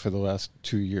the ball for the last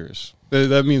 2 years.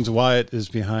 That means Wyatt is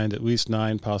behind at least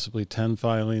 9, possibly 10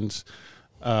 filings.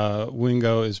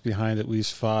 Wingo is behind at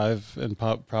least 5 and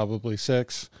probably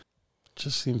 6.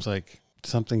 Just seems like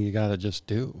something you got to just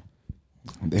do.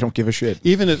 They don't give a shit.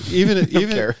 Even if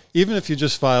care. even if you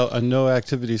just file a no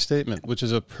activity statement, which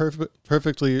is a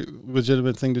perfectly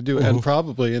legitimate thing to do, and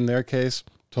probably in their case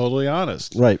totally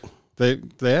honest. Right. They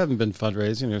haven't been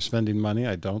fundraising or spending money,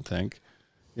 I don't think,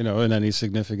 in any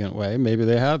significant way. Maybe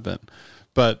they have been,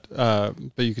 but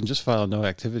you can just file no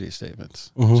activity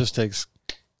statements. It just takes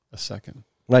a second.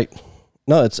 Right.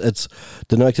 No, it's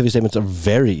the no activity statements are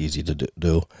very easy to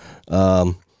do.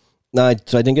 No, I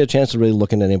didn't get a chance to really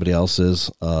look into anybody else's.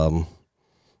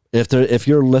 If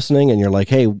you're listening and you're like,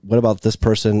 hey, what about this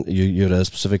person? You had a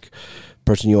specific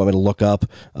person you want me to look up?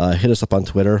 Hit us up on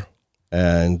Twitter,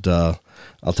 and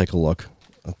I'll take a look.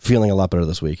 I'm feeling a lot better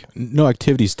this week. No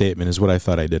activity statement is what I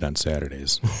thought I did on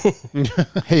Saturdays.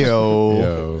 Hey-o.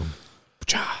 Yo.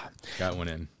 Got one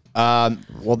in.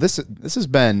 Well, this has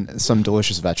been some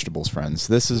delicious vegetables, friends.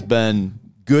 This has been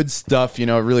good stuff.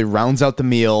 It really rounds out the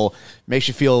meal, makes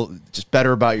you feel just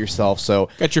better about yourself. So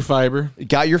Got your fiber.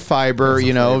 got your fiber,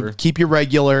 flavor. keep you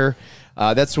regular.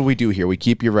 That's what we do here. We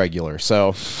keep you regular.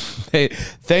 So, hey,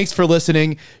 thanks for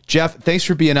listening. Geoff, thanks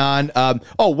for being on.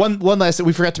 One last thing.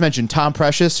 We forgot to mention Tom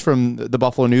Precious from the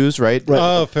Buffalo News, right?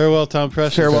 Oh, farewell, Tom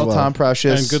Precious. Farewell, Tom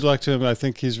Precious. And good luck to him. I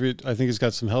think he's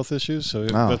got some health issues, so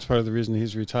that's part of the reason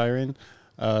he's retiring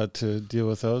to deal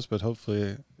with those. But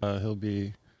hopefully he'll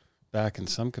be back in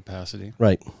some capacity.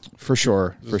 Right. For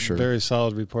sure. For Was sure. a very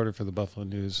solid reporter for the Buffalo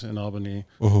News in Albany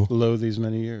below these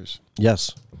many years.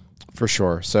 Yes. For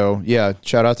sure. So, yeah,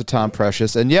 shout out to Tom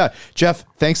Precious. And, yeah, Geoff,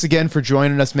 thanks again for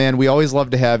joining us, man. We always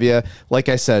love to have you. Like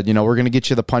I said, we're going to get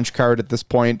you the punch card at this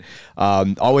point.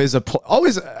 Again,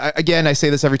 I say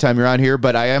this every time you're on here,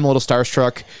 but I am a little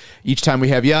starstruck each time we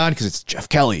have you on because it's Geoff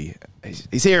Kelly.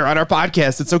 He's here on our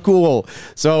podcast. It's so cool.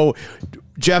 So,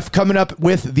 Geoff, coming up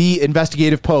with the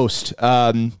Investigative Post,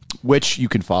 which you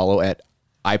can follow at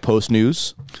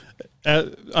iPostNews.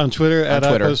 On Twitter, at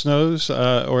Twitter. iPostNews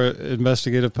or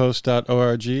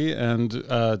investigativepost.org,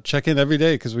 and check in every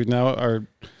day because we now are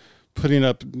putting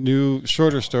up new,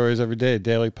 shorter stories every day,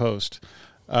 daily post.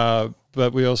 But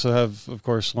we also have, of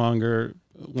course, longer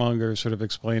sort of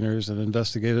explainers and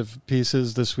investigative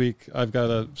pieces. This week, I've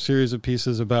got a series of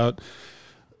pieces about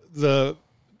the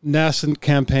nascent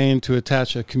campaign to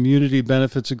attach a community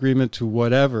benefits agreement to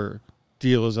whatever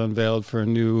deal is unveiled for a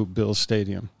new Bills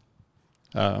stadium.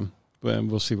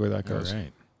 And we'll see where that goes. All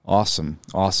right.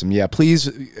 Awesome. Yeah, please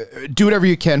do whatever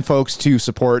you can, folks, to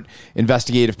support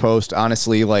Investigative Post.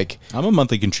 Honestly, I'm a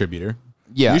monthly contributor.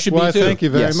 Yeah. You should Well, be too. thank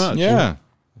you very Yes. much. Yeah.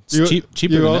 It's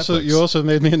cheaper than Netflix. You also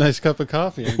made me a nice cup of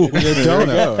coffee and gave me a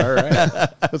donut. All right.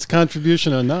 That's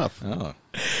contribution enough. Oh, no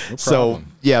So,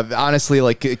 problem. yeah,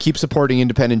 honestly, keep supporting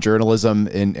independent journalism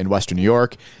in Western New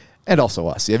York. And also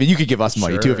us. I mean, you could give us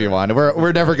money too if you want.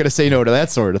 We're never going to say no to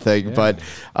that sort of thing. Yeah.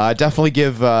 But definitely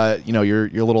give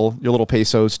your little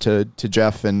pesos to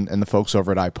Geoff and the folks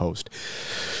over at iPost.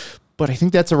 But I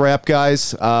think that's a wrap,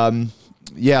 guys.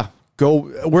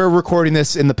 We're recording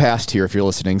this in the past here if you're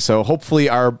listening. So hopefully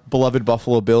our beloved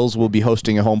Buffalo Bills will be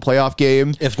hosting a home playoff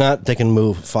game. If not, they can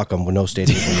move. Fuck them with no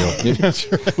stadium for you.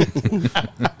 That's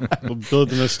right. We'll build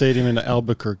them a stadium in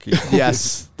Albuquerque.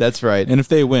 Yes, that's right. And if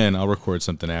they win, I'll record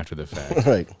something after the fact.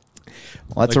 Right.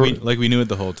 Well, that's like we knew it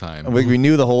the whole time. we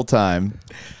knew the whole time.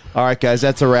 All right, guys,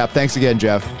 that's a wrap. Thanks again,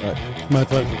 Geoff. My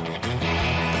pleasure.